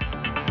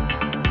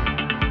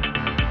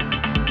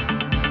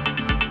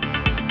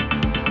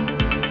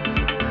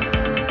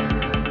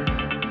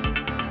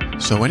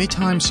 So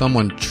anytime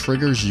someone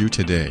triggers you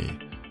today,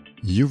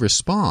 you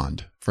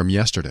respond from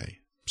yesterday,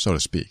 so to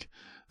speak.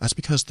 That's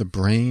because the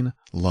brain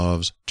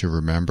loves to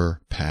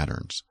remember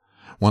patterns.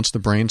 Once the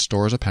brain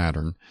stores a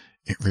pattern,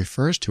 it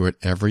refers to it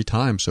every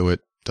time so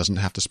it doesn't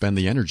have to spend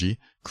the energy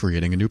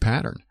creating a new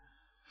pattern.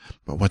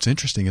 But what's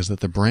interesting is that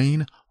the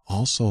brain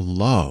also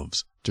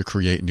loves to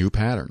create new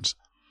patterns.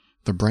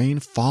 The brain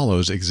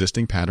follows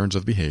existing patterns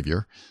of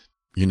behavior,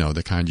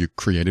 the kind you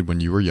created when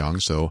you were young,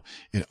 so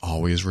it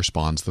always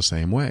responds the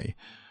same way.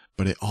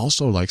 But it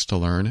also likes to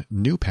learn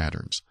new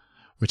patterns,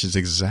 which is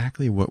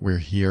exactly what we're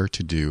here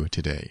to do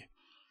today.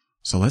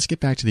 So let's get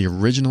back to the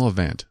original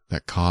event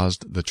that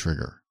caused the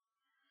trigger.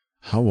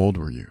 How old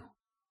were you?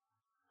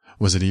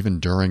 Was it even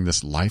during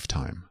this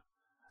lifetime?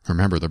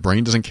 Remember, the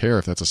brain doesn't care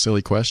if that's a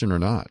silly question or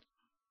not.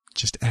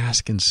 Just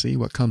ask and see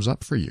what comes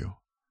up for you.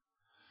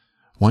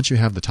 Once you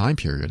have the time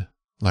period,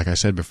 like I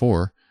said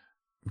before,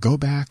 go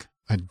back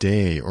a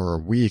day or a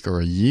week or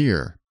a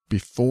year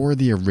before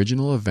the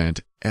original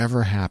event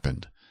ever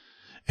happened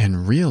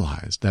and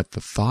realize that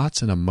the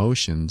thoughts and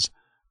emotions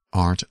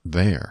aren't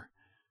there.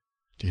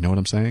 Do you know what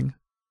I'm saying?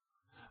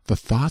 The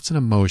thoughts and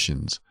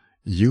emotions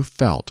you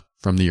felt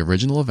from the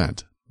original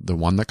event, the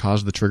one that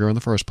caused the trigger in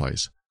the first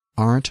place,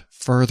 aren't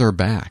further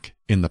back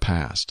in the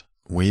past,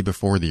 way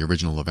before the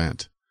original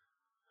event.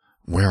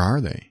 Where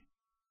are they?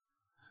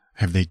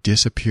 Have they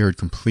disappeared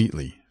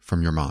completely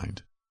from your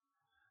mind?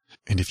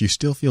 And if you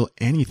still feel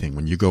anything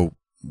when you go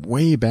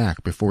way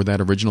back before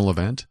that original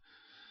event,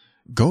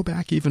 go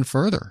back even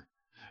further.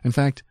 In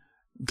fact,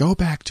 go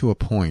back to a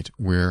point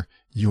where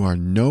you are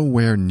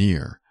nowhere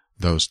near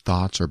those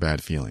thoughts or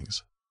bad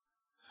feelings.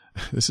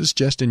 This is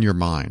just in your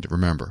mind,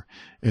 remember.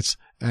 It's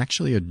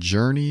actually a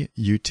journey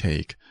you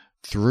take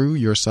through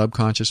your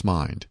subconscious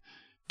mind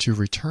to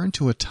return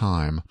to a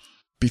time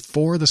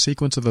before the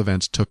sequence of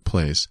events took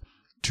place,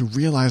 to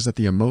realize that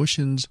the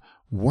emotions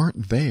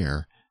weren't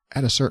there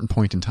at a certain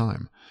point in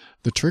time.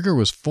 The trigger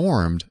was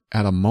formed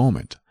at a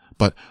moment,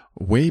 but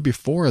way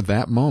before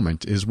that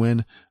moment is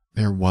when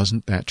there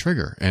wasn't that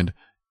trigger, and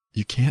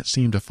you can't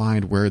seem to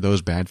find where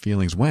those bad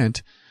feelings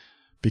went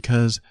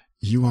because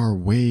you are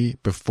way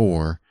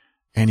before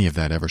any of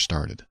that ever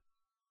started.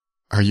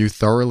 Are you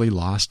thoroughly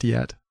lost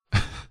yet?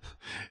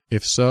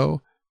 If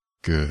so,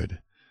 good.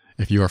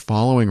 If you are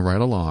following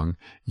right along,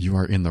 you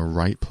are in the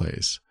right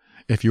place.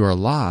 If you are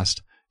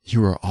lost,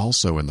 you are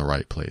also in the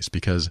right place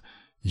because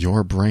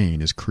your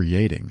brain is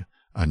creating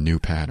a new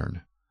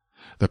pattern.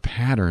 The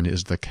pattern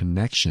is the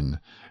connection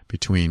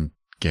between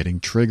getting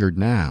triggered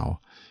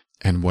now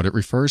and what it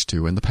refers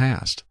to in the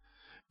past.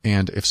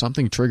 And if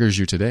something triggers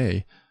you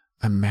today,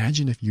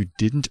 imagine if you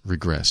didn't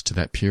regress to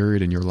that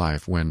period in your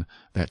life when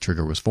that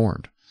trigger was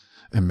formed.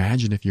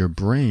 Imagine if your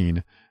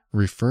brain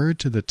referred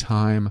to the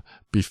time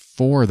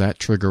before that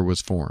trigger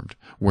was formed,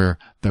 where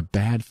the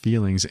bad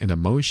feelings and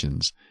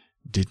emotions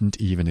didn't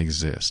even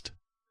exist.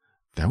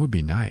 That would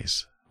be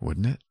nice,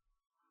 wouldn't it?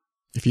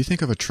 If you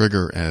think of a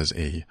trigger as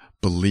a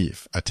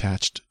belief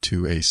attached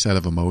to a set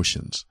of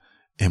emotions,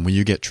 and when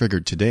you get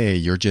triggered today,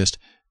 you're just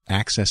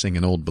accessing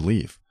an old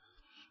belief,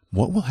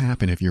 what will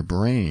happen if your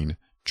brain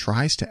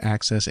tries to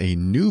access a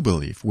new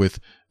belief with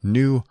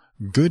new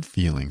good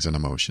feelings and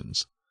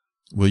emotions?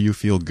 Will you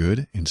feel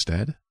good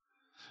instead?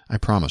 I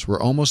promise, we're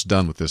almost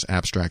done with this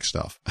abstract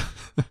stuff.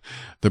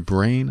 The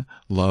brain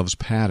loves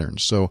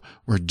patterns, so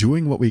we're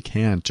doing what we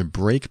can to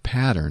break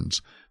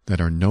patterns that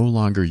are no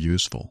longer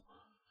useful.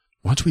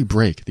 Once we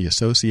break the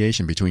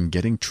association between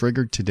getting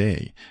triggered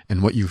today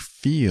and what you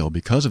feel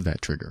because of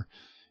that trigger,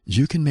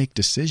 you can make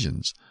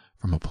decisions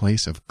from a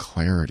place of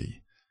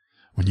clarity.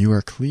 When you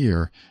are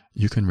clear,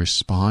 you can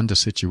respond to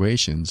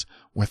situations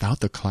without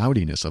the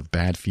cloudiness of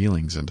bad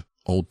feelings and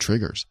old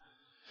triggers.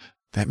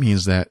 That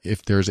means that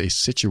if there's a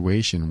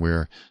situation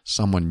where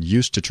someone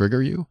used to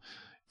trigger you,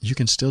 you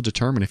can still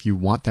determine if you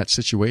want that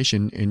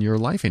situation in your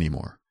life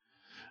anymore.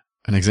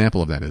 An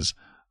example of that is,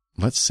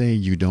 let's say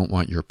you don't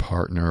want your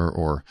partner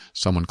or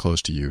someone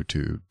close to you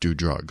to do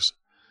drugs.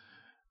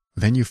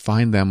 Then you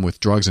find them with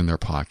drugs in their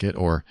pocket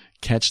or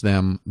catch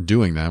them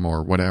doing them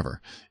or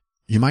whatever.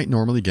 You might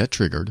normally get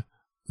triggered,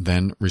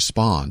 then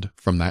respond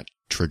from that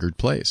triggered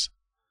place.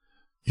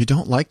 You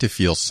don't like to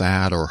feel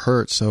sad or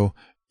hurt, so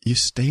you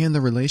stay in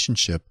the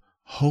relationship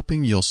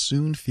hoping you'll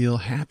soon feel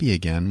happy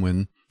again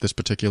when this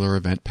particular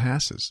event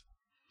passes.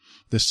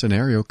 This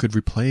scenario could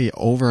replay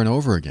over and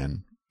over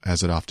again,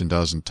 as it often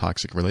does in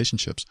toxic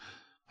relationships.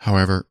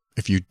 However,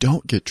 if you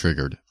don't get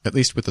triggered, at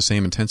least with the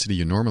same intensity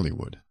you normally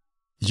would,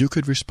 you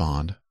could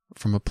respond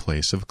from a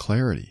place of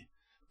clarity.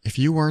 If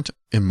you weren't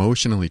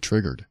emotionally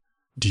triggered,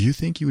 do you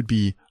think you would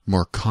be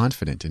more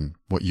confident in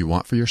what you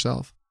want for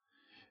yourself?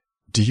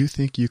 Do you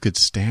think you could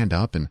stand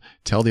up and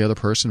tell the other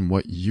person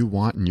what you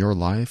want in your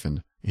life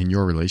and in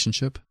your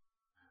relationship?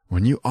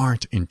 When you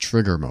aren't in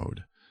trigger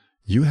mode,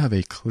 you have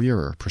a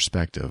clearer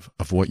perspective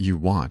of what you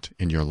want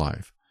in your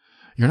life.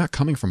 You're not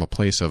coming from a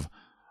place of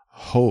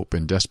hope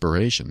and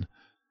desperation.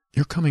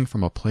 You're coming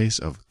from a place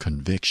of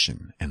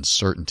conviction and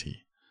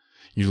certainty.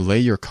 You lay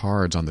your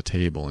cards on the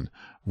table and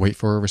wait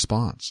for a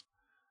response.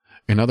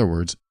 In other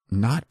words,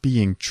 not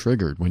being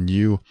triggered when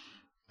you,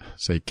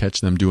 say,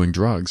 catch them doing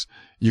drugs,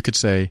 you could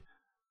say,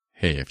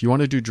 hey, if you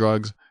want to do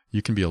drugs,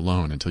 you can be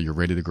alone until you're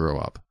ready to grow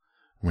up.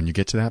 When you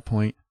get to that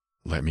point,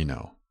 let me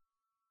know.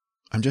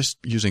 I'm just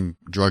using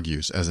drug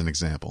use as an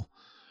example.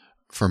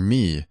 For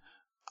me,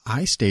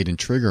 I stayed in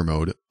trigger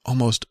mode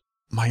almost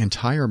my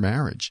entire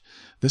marriage.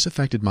 This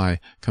affected my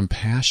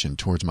compassion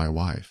towards my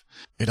wife.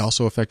 It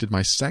also affected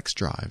my sex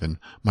drive and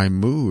my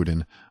mood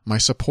and my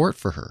support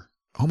for her.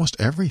 Almost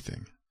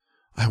everything.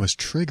 I was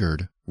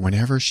triggered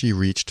whenever she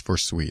reached for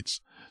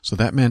sweets. So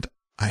that meant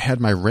I had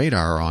my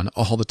radar on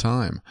all the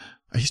time.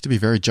 I used to be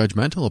very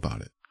judgmental about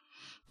it.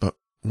 But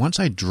once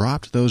I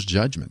dropped those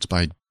judgments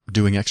by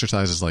doing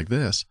exercises like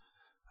this,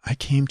 I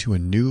came to a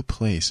new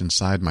place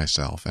inside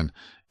myself and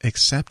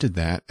accepted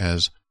that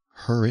as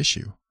her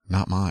issue,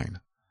 not mine.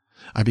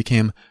 I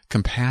became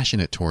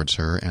compassionate towards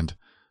her and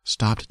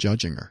stopped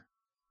judging her.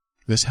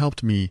 This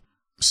helped me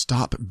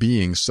stop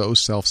being so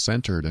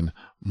self-centered and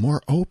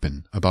more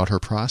open about her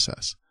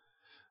process.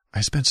 I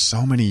spent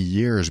so many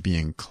years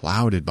being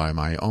clouded by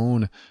my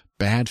own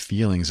bad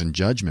feelings and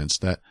judgments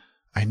that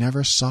I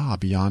never saw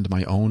beyond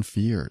my own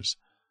fears.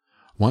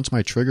 Once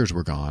my triggers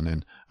were gone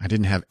and I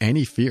didn't have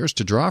any fears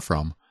to draw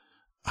from,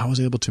 I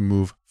was able to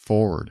move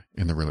forward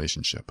in the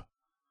relationship.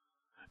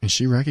 And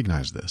she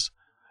recognized this.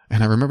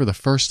 And I remember the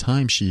first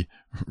time she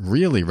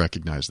really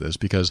recognized this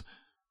because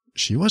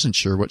she wasn't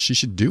sure what she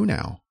should do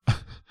now.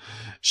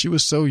 She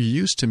was so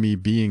used to me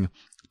being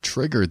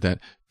triggered that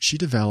she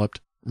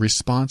developed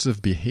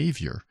responsive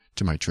behavior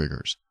to my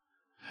triggers.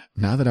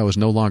 Now that I was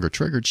no longer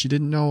triggered, she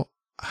didn't know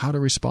how to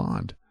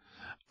respond.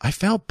 I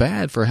felt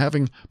bad for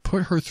having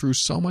put her through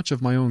so much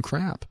of my own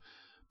crap,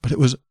 but it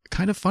was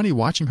kind of funny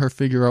watching her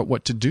figure out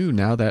what to do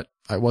now that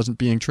I wasn't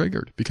being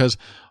triggered, because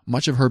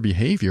much of her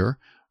behavior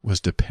was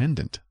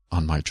dependent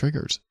on my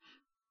triggers.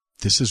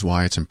 This is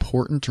why it's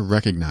important to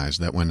recognize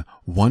that when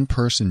one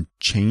person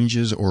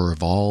changes or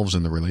evolves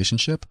in the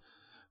relationship,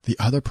 the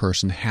other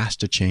person has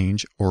to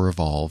change or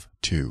evolve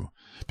too,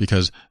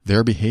 because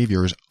their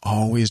behavior is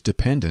always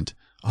dependent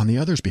on the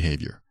other's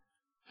behavior.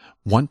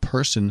 One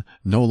person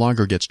no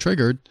longer gets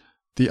triggered,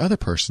 the other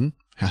person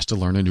has to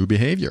learn a new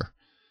behavior.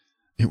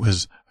 It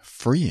was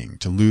freeing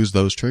to lose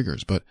those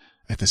triggers, but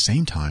at the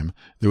same time,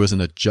 there was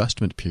an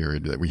adjustment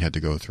period that we had to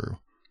go through.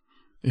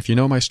 If you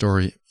know my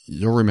story,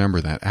 you'll remember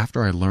that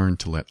after I learned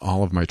to let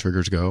all of my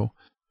triggers go,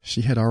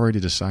 she had already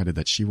decided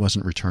that she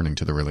wasn't returning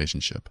to the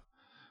relationship.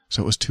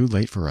 So it was too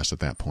late for us at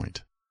that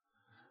point.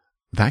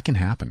 That can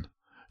happen.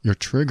 Your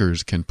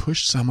triggers can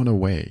push someone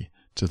away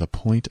to the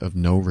point of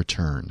no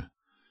return.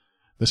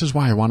 This is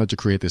why I wanted to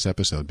create this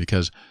episode,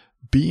 because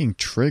being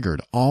triggered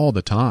all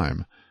the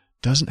time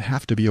doesn't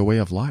have to be a way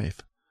of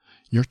life.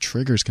 Your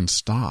triggers can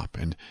stop,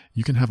 and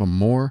you can have a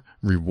more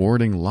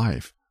rewarding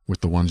life with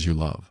the ones you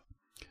love.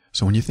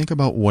 So when you think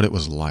about what it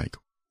was like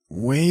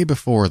way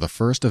before the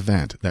first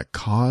event that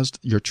caused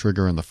your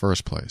trigger in the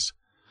first place,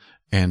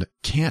 and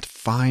can't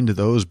find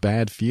those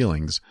bad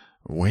feelings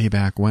way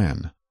back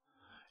when,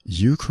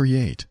 you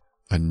create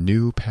a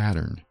new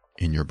pattern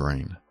in your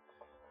brain.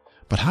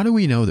 But how do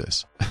we know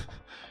this?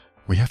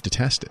 We have to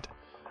test it.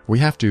 We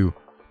have to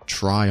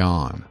try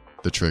on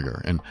the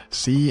trigger and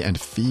see and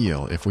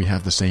feel if we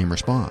have the same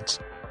response.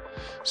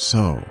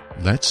 So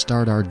let's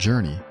start our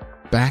journey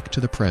back to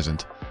the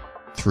present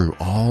through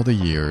all the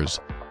years,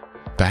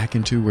 back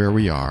into where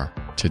we are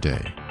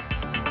today.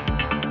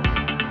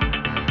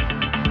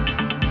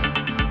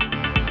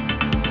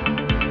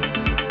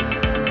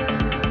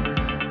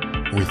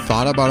 We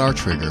thought about our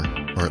trigger,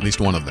 or at least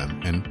one of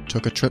them, and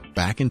took a trip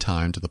back in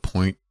time to the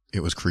point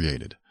it was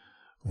created.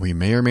 We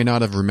may or may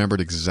not have remembered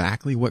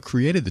exactly what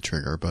created the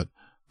trigger, but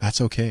that's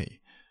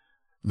okay.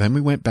 Then we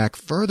went back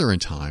further in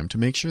time to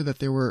make sure that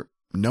there were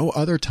no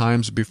other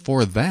times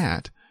before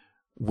that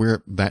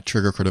where that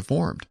trigger could have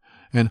formed.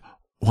 And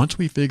once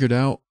we figured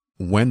out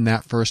when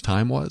that first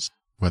time was,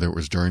 whether it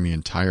was during the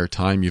entire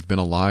time you've been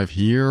alive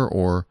here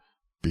or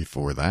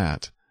before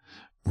that,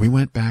 we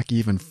went back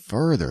even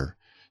further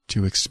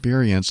to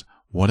experience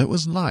what it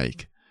was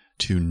like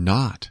to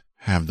not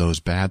have those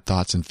bad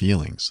thoughts and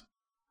feelings.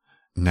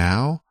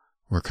 Now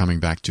we're coming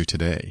back to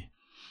today.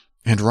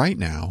 And right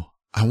now,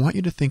 I want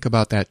you to think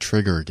about that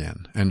trigger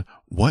again and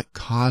what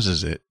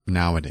causes it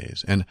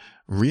nowadays, and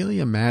really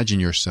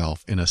imagine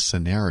yourself in a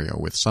scenario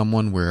with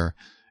someone where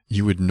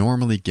you would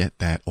normally get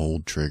that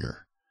old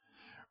trigger.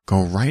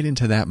 Go right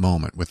into that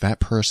moment with that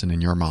person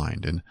in your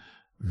mind and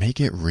make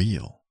it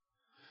real.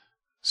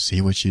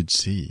 See what you'd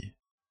see.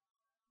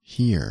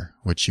 Hear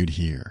what you'd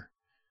hear.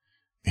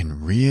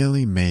 And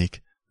really make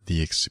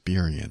the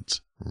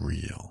experience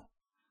real.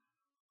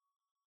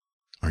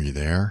 Are you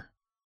there?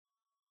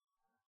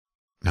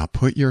 Now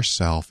put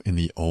yourself in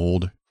the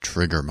old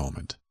trigger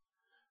moment.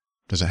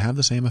 Does it have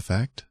the same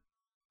effect?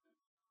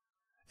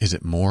 Is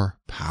it more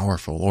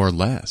powerful or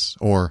less,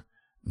 or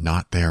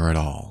not there at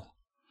all?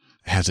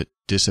 Has it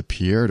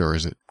disappeared, or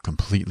is it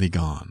completely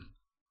gone?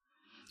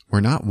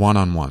 We're not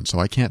one-on-one, so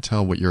I can't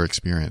tell what you're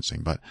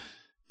experiencing, but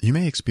you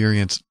may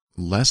experience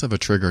less of a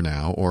trigger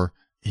now, or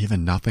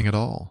even nothing at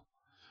all.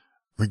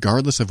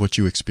 Regardless of what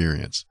you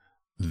experience,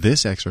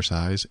 this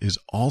exercise is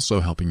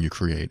also helping you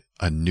create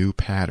a new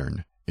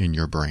pattern in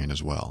your brain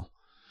as well.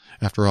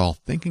 After all,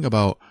 thinking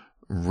about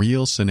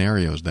real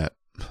scenarios that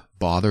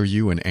bother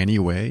you in any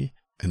way,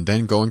 and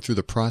then going through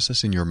the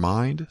process in your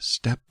mind,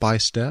 step by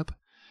step,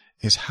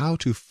 is how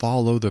to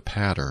follow the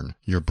pattern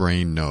your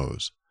brain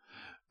knows.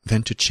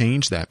 Then to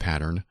change that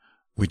pattern,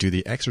 we do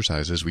the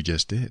exercises we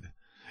just did.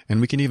 And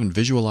we can even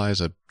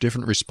visualize a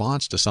different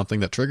response to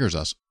something that triggers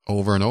us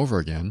over and over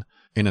again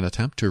in an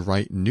attempt to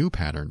write new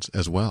patterns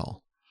as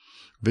well.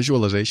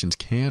 Visualizations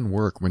can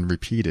work when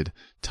repeated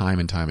time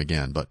and time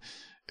again, but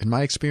in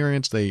my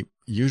experience, they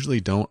usually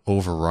don't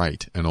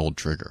overwrite an old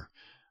trigger.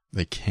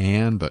 They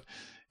can, but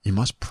you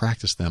must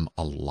practice them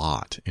a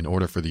lot in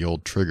order for the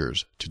old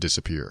triggers to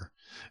disappear.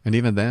 And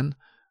even then,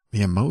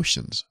 the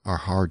emotions are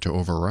hard to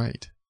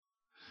overwrite.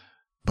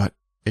 But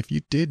if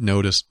you did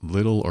notice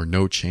little or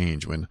no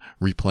change when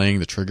replaying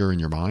the trigger in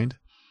your mind,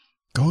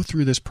 go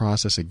through this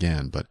process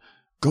again, but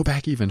go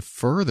back even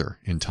further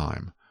in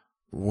time,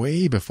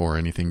 way before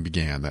anything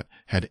began that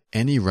had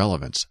any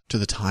relevance to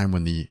the time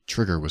when the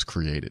trigger was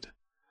created.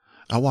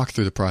 I'll walk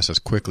through the process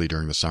quickly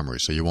during the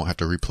summary so you won't have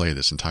to replay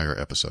this entire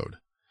episode.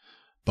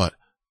 But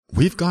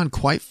we've gone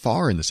quite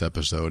far in this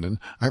episode, and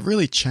I've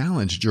really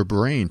challenged your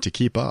brain to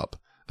keep up.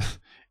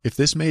 If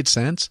this made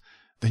sense,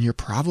 then you're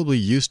probably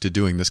used to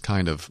doing this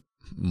kind of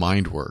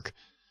mind work.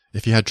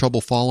 If you had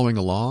trouble following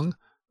along,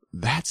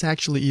 that's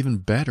actually even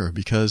better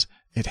because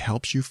it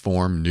helps you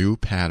form new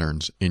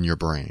patterns in your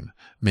brain,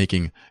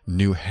 making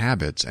new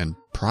habits and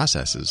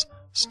processes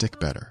stick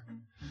better.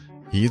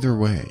 Either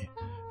way,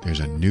 there's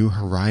a new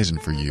horizon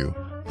for you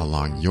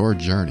along your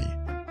journey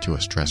to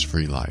a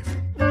stress-free life.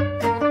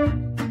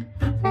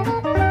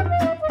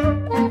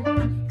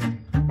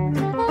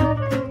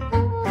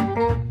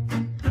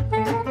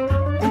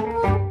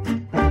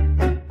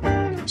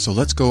 So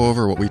let's go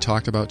over what we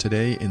talked about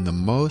today in the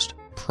most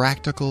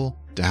practical,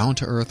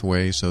 down-to-earth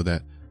way so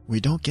that we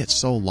don't get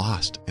so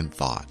lost in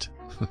thought.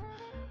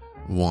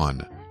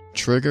 1.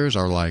 Triggers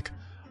are like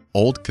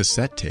old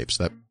cassette tapes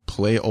that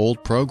play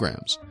old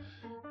programs.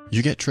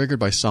 You get triggered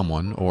by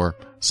someone or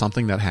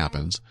something that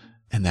happens,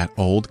 and that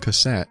old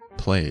cassette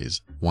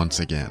plays once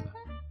again.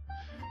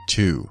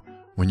 2.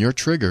 When you're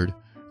triggered,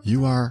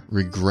 you are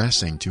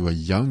regressing to a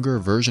younger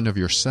version of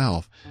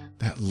yourself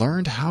that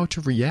learned how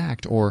to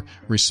react or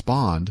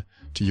respond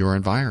to your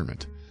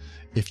environment.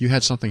 If you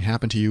had something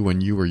happen to you when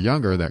you were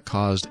younger that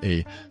caused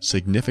a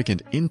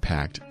significant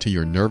impact to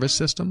your nervous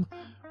system,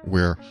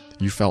 where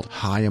you felt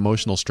high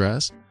emotional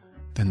stress,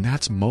 then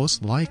that's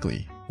most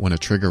likely when a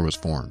trigger was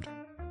formed.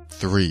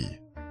 3.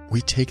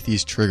 We take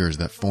these triggers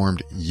that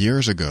formed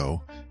years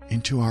ago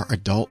into our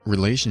adult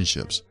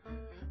relationships.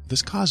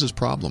 This causes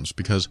problems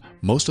because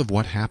most of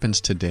what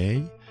happens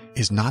today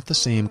is not the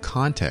same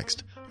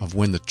context of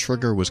when the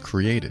trigger was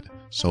created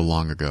so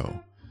long ago.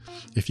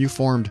 If you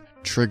formed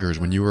triggers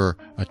when you were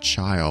a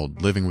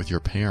child living with your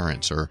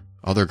parents or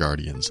other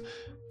guardians,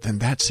 then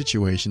that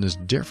situation is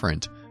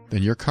different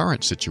than your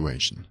current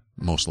situation,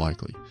 most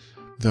likely.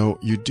 Though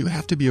you do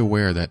have to be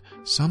aware that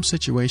some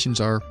situations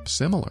are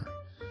similar.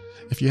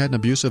 If you had an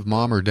abusive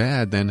mom or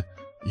dad, then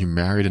you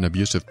married an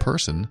abusive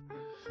person,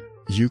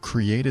 you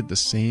created the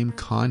same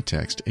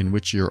context in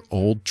which your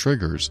old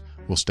triggers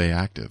will stay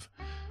active.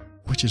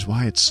 Which is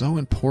why it's so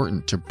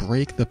important to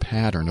break the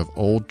pattern of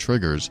old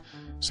triggers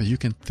so you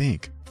can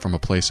think from a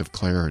place of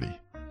clarity.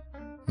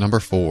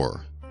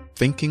 4,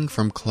 thinking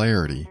from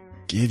clarity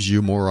gives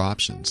you more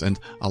options and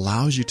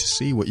allows you to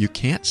see what you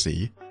can't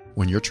see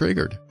when you're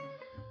triggered.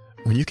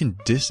 When you can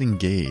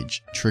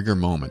disengage trigger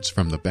moments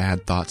from the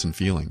bad thoughts and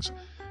feelings,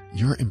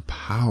 you're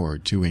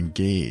empowered to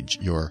engage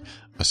your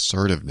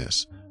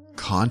assertiveness,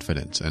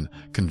 confidence, and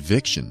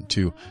conviction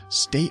to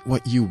state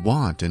what you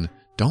want and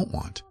don't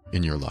want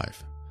in your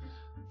life.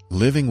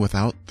 Living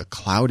without the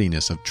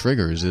cloudiness of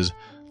triggers is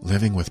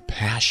living with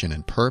passion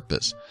and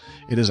purpose.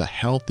 It is a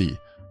healthy,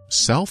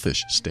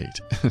 selfish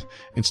state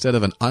instead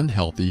of an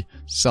unhealthy,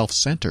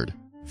 self-centered,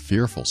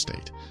 fearful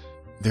state.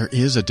 There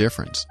is a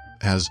difference,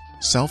 as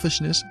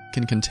selfishness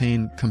can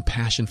contain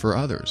compassion for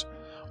others,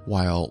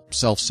 while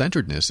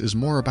self-centeredness is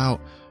more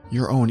about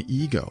your own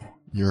ego,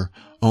 your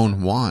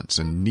own wants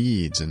and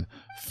needs and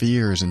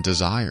fears and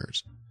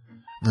desires.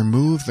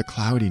 Remove the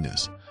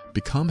cloudiness,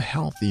 become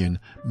healthy, and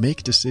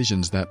make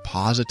decisions that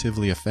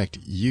positively affect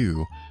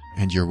you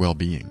and your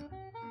well-being.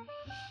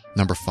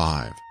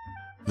 5,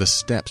 the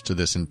steps to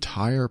this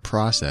entire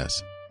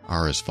process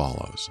are as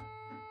follows.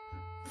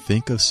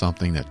 Think of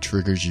something that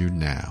triggers you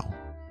now.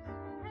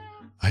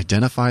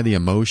 Identify the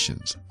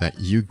emotions that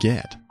you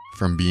get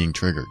from being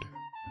triggered.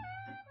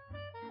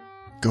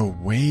 Go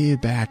way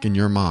back in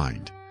your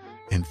mind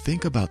and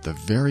think about the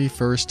very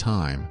first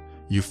time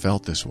you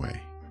felt this way.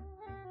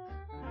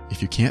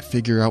 if you can't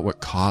figure out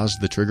what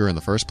caused the trigger in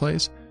the first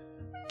place,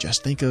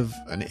 just think of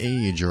an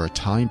age or a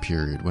time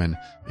period when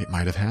it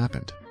might have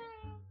happened.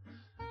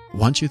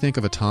 Once you think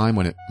of a time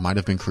when it might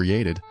have been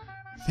created,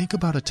 think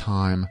about a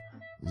time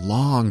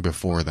long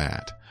before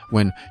that,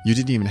 when you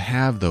didn't even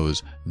have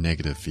those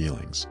negative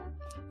feelings.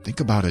 Think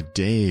about a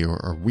day or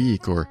a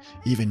week or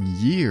even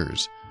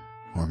years,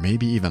 or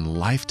maybe even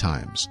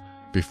lifetimes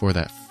before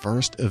that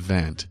first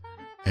event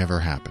ever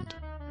happened.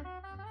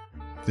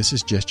 This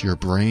is just your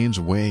brain's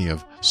way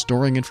of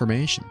storing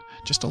information.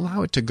 Just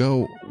allow it to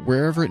go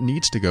wherever it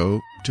needs to go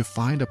to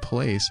find a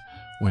place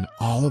when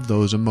all of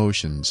those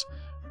emotions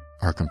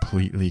are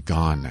completely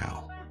gone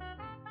now.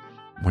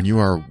 When you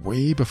are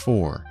way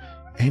before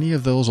any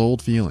of those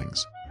old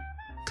feelings,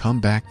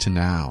 come back to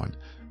now and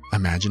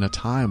imagine a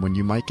time when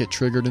you might get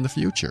triggered in the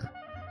future.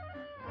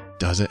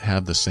 Does it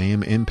have the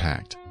same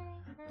impact?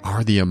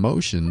 Are the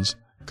emotions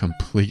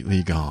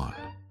completely gone?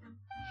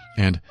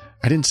 And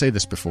I didn't say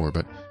this before,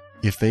 but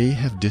if they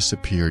have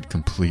disappeared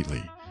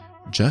completely,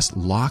 just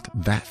lock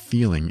that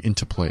feeling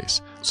into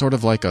place, sort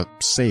of like a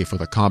safe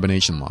with a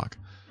combination lock.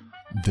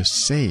 The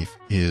safe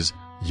is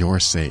your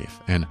safe,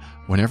 and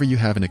whenever you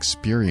have an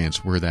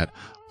experience where that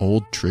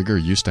old trigger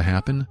used to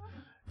happen,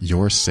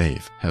 your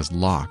safe has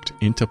locked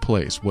into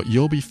place what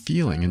you'll be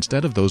feeling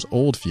instead of those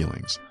old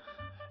feelings.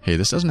 Hey,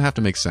 this doesn't have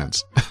to make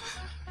sense.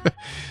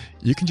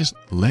 You can just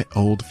let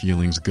old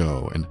feelings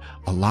go and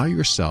allow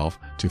yourself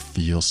to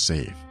feel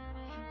safe.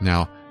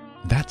 Now,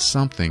 that's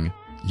something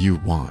you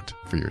want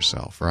for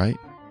yourself, right?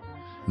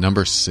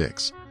 Number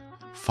 6,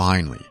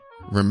 finally,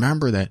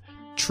 remember that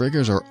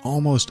triggers are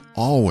almost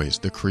always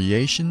the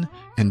creation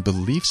and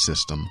belief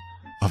system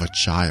of a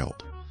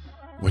child.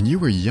 When you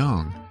were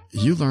young,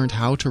 you learned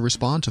how to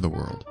respond to the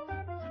world.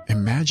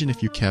 Imagine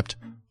if you kept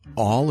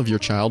all of your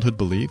childhood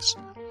beliefs.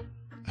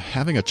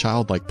 Having a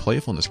childlike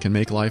playfulness can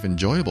make life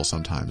enjoyable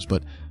sometimes,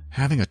 but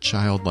having a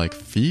childlike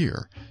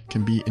fear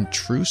can be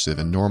intrusive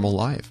in normal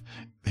life.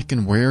 It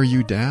can wear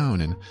you down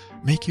and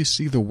make you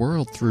see the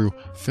world through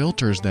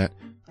filters that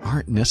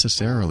aren't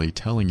necessarily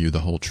telling you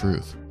the whole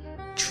truth.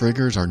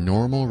 Triggers are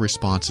normal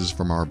responses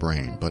from our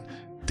brain, but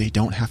they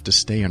don't have to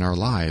stay in our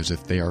lives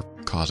if they are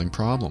causing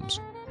problems.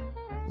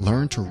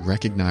 Learn to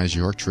recognize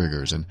your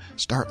triggers and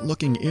start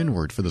looking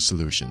inward for the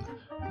solution,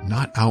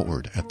 not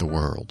outward at the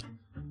world.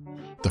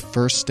 The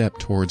first step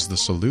towards the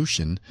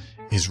solution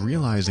is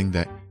realizing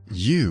that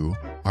you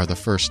are the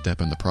first step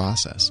in the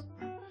process.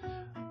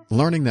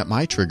 Learning that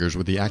my triggers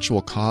were the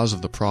actual cause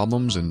of the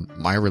problems in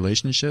my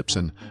relationships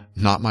and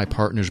not my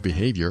partner's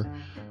behavior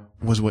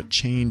was what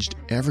changed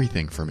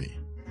everything for me.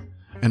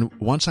 And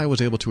once I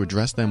was able to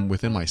address them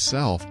within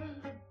myself,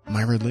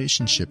 my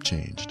relationship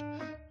changed.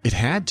 It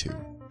had to.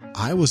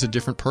 I was a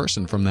different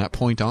person from that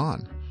point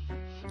on.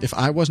 If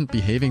I wasn't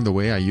behaving the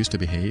way I used to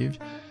behave,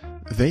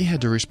 they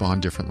had to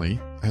respond differently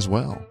as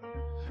well.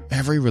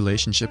 Every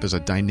relationship is a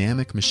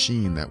dynamic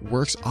machine that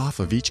works off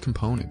of each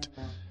component.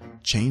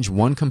 Change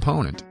one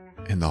component,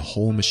 and the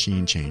whole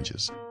machine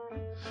changes.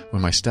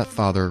 When my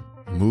stepfather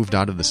moved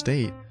out of the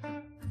state,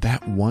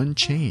 that one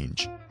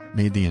change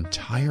made the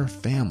entire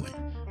family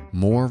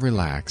more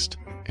relaxed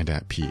and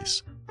at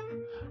peace.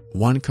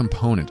 One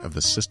component of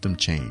the system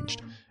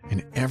changed,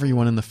 and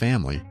everyone in the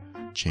family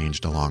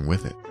changed along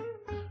with it.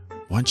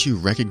 Once you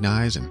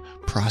recognize and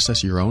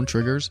process your own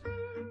triggers,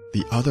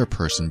 the other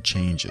person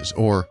changes,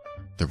 or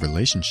the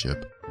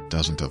relationship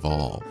doesn't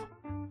evolve.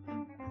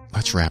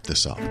 Let's wrap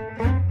this up.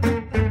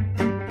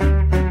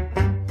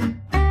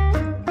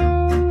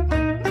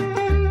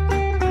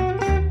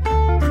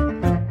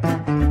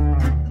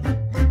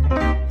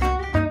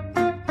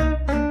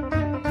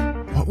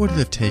 What would it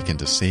have taken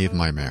to save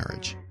my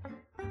marriage?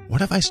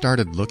 What if I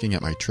started looking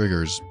at my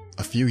triggers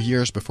a few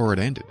years before it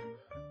ended?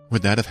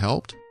 Would that have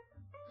helped?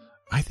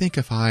 I think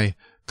if I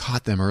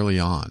caught them early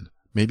on,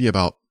 maybe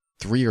about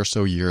 3 or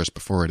so years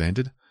before it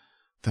ended,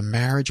 the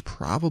marriage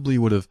probably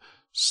would have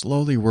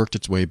slowly worked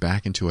its way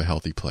back into a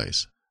healthy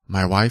place.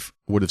 My wife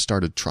would have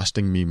started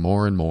trusting me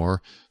more and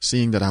more,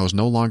 seeing that I was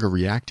no longer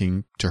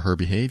reacting to her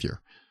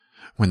behavior.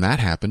 When that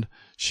happened,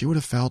 she would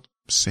have felt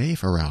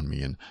safe around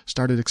me and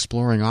started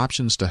exploring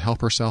options to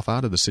help herself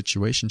out of the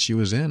situation she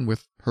was in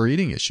with her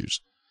eating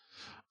issues.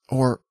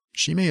 Or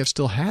she may have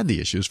still had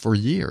the issues for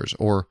years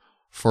or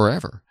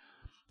forever.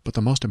 But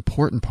the most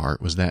important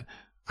part was that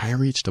I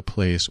reached a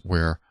place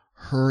where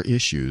her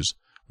issues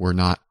were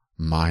not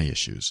my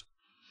issues.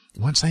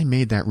 Once I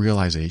made that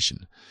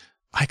realization,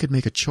 I could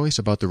make a choice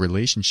about the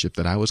relationship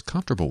that I was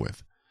comfortable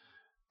with.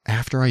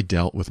 After I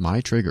dealt with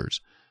my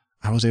triggers,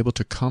 I was able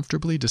to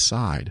comfortably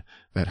decide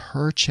that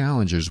her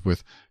challenges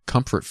with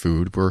comfort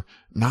food were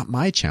not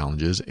my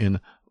challenges in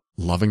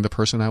loving the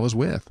person I was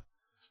with.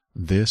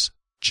 This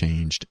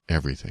changed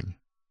everything.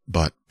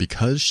 But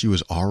because she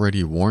was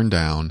already worn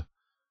down,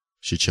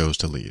 she chose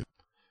to leave.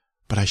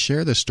 But I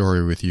share this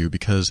story with you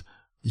because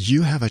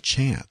you have a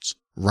chance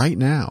right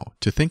now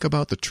to think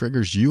about the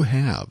triggers you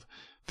have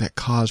that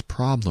cause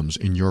problems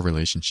in your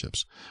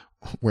relationships,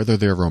 whether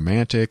they're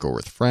romantic or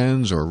with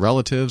friends or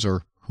relatives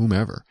or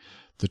whomever.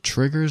 The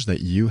triggers that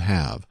you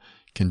have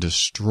can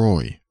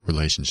destroy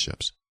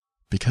relationships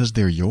because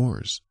they're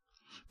yours.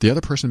 The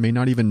other person may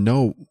not even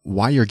know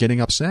why you're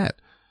getting upset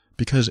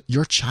because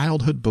your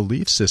childhood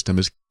belief system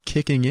is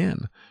kicking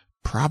in,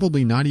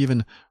 probably not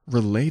even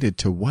related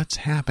to what's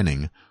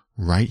happening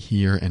right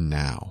here and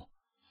now.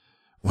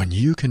 When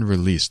you can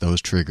release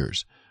those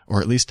triggers,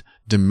 or at least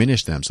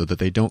diminish them so that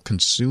they don't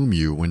consume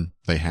you when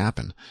they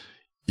happen,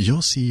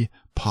 you'll see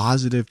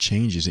positive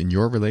changes in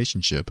your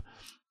relationship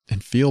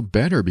and feel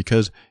better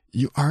because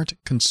you aren't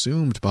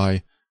consumed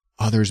by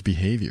others'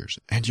 behaviors.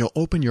 And you'll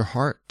open your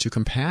heart to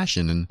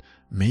compassion and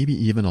maybe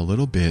even a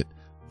little bit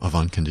of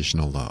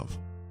unconditional love.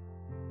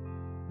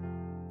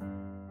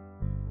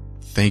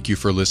 Thank you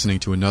for listening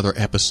to another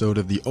episode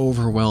of The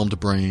Overwhelmed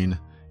Brain.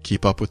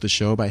 Keep up with the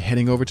show by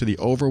heading over to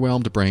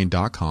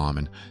theoverwhelmedbrain.com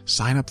and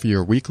sign up for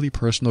your weekly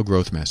personal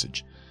growth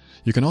message.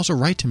 You can also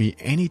write to me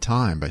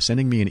anytime by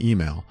sending me an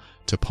email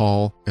to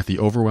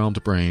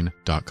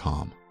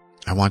paul@theoverwhelmedbrain.com.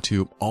 I want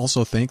to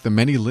also thank the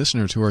many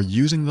listeners who are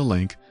using the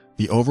link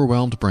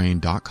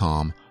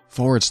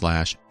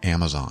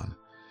theoverwhelmedbrain.com/Amazon.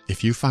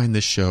 If you find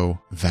this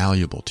show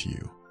valuable to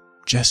you,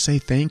 just say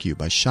thank you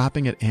by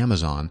shopping at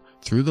Amazon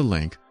through the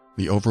link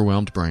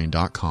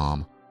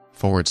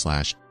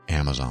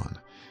theoverwhelmedbrain.com/Amazon.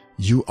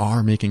 You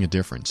are making a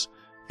difference,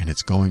 and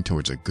it's going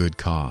towards a good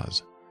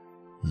cause.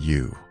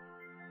 You.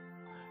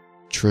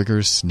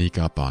 Triggers sneak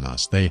up on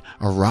us. They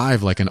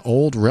arrive like an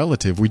old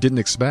relative we didn't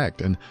expect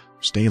and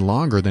stay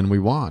longer than we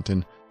want,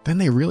 and then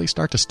they really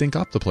start to stink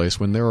up the place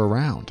when they're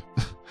around.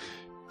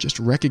 Just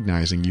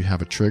recognizing you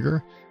have a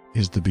trigger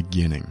is the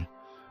beginning,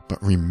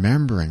 but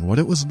remembering what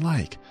it was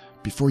like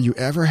before you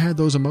ever had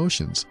those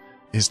emotions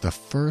is the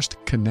first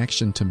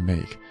connection to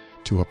make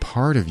to a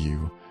part of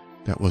you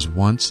that was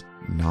once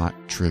not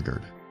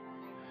triggered.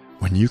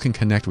 When you can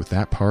connect with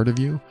that part of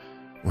you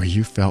where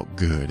you felt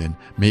good and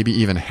maybe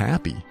even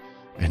happy,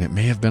 and it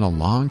may have been a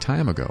long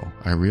time ago,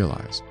 I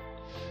realize,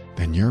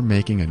 then you're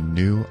making a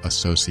new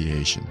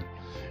association.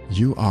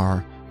 You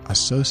are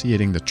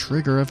associating the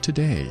trigger of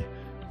today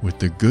with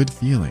the good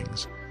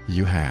feelings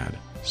you had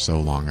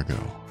so long ago.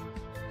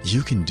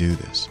 You can do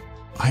this.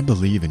 I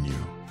believe in you.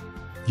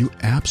 You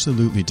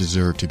absolutely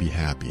deserve to be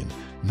happy and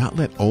not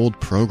let old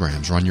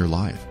programs run your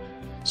life.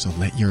 So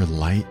let your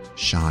light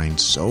shine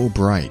so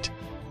bright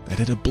that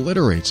it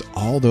obliterates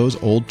all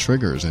those old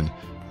triggers and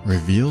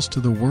reveals to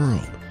the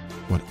world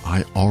what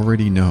I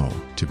already know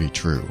to be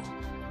true.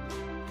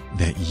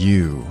 That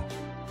you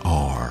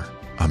are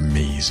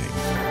amazing.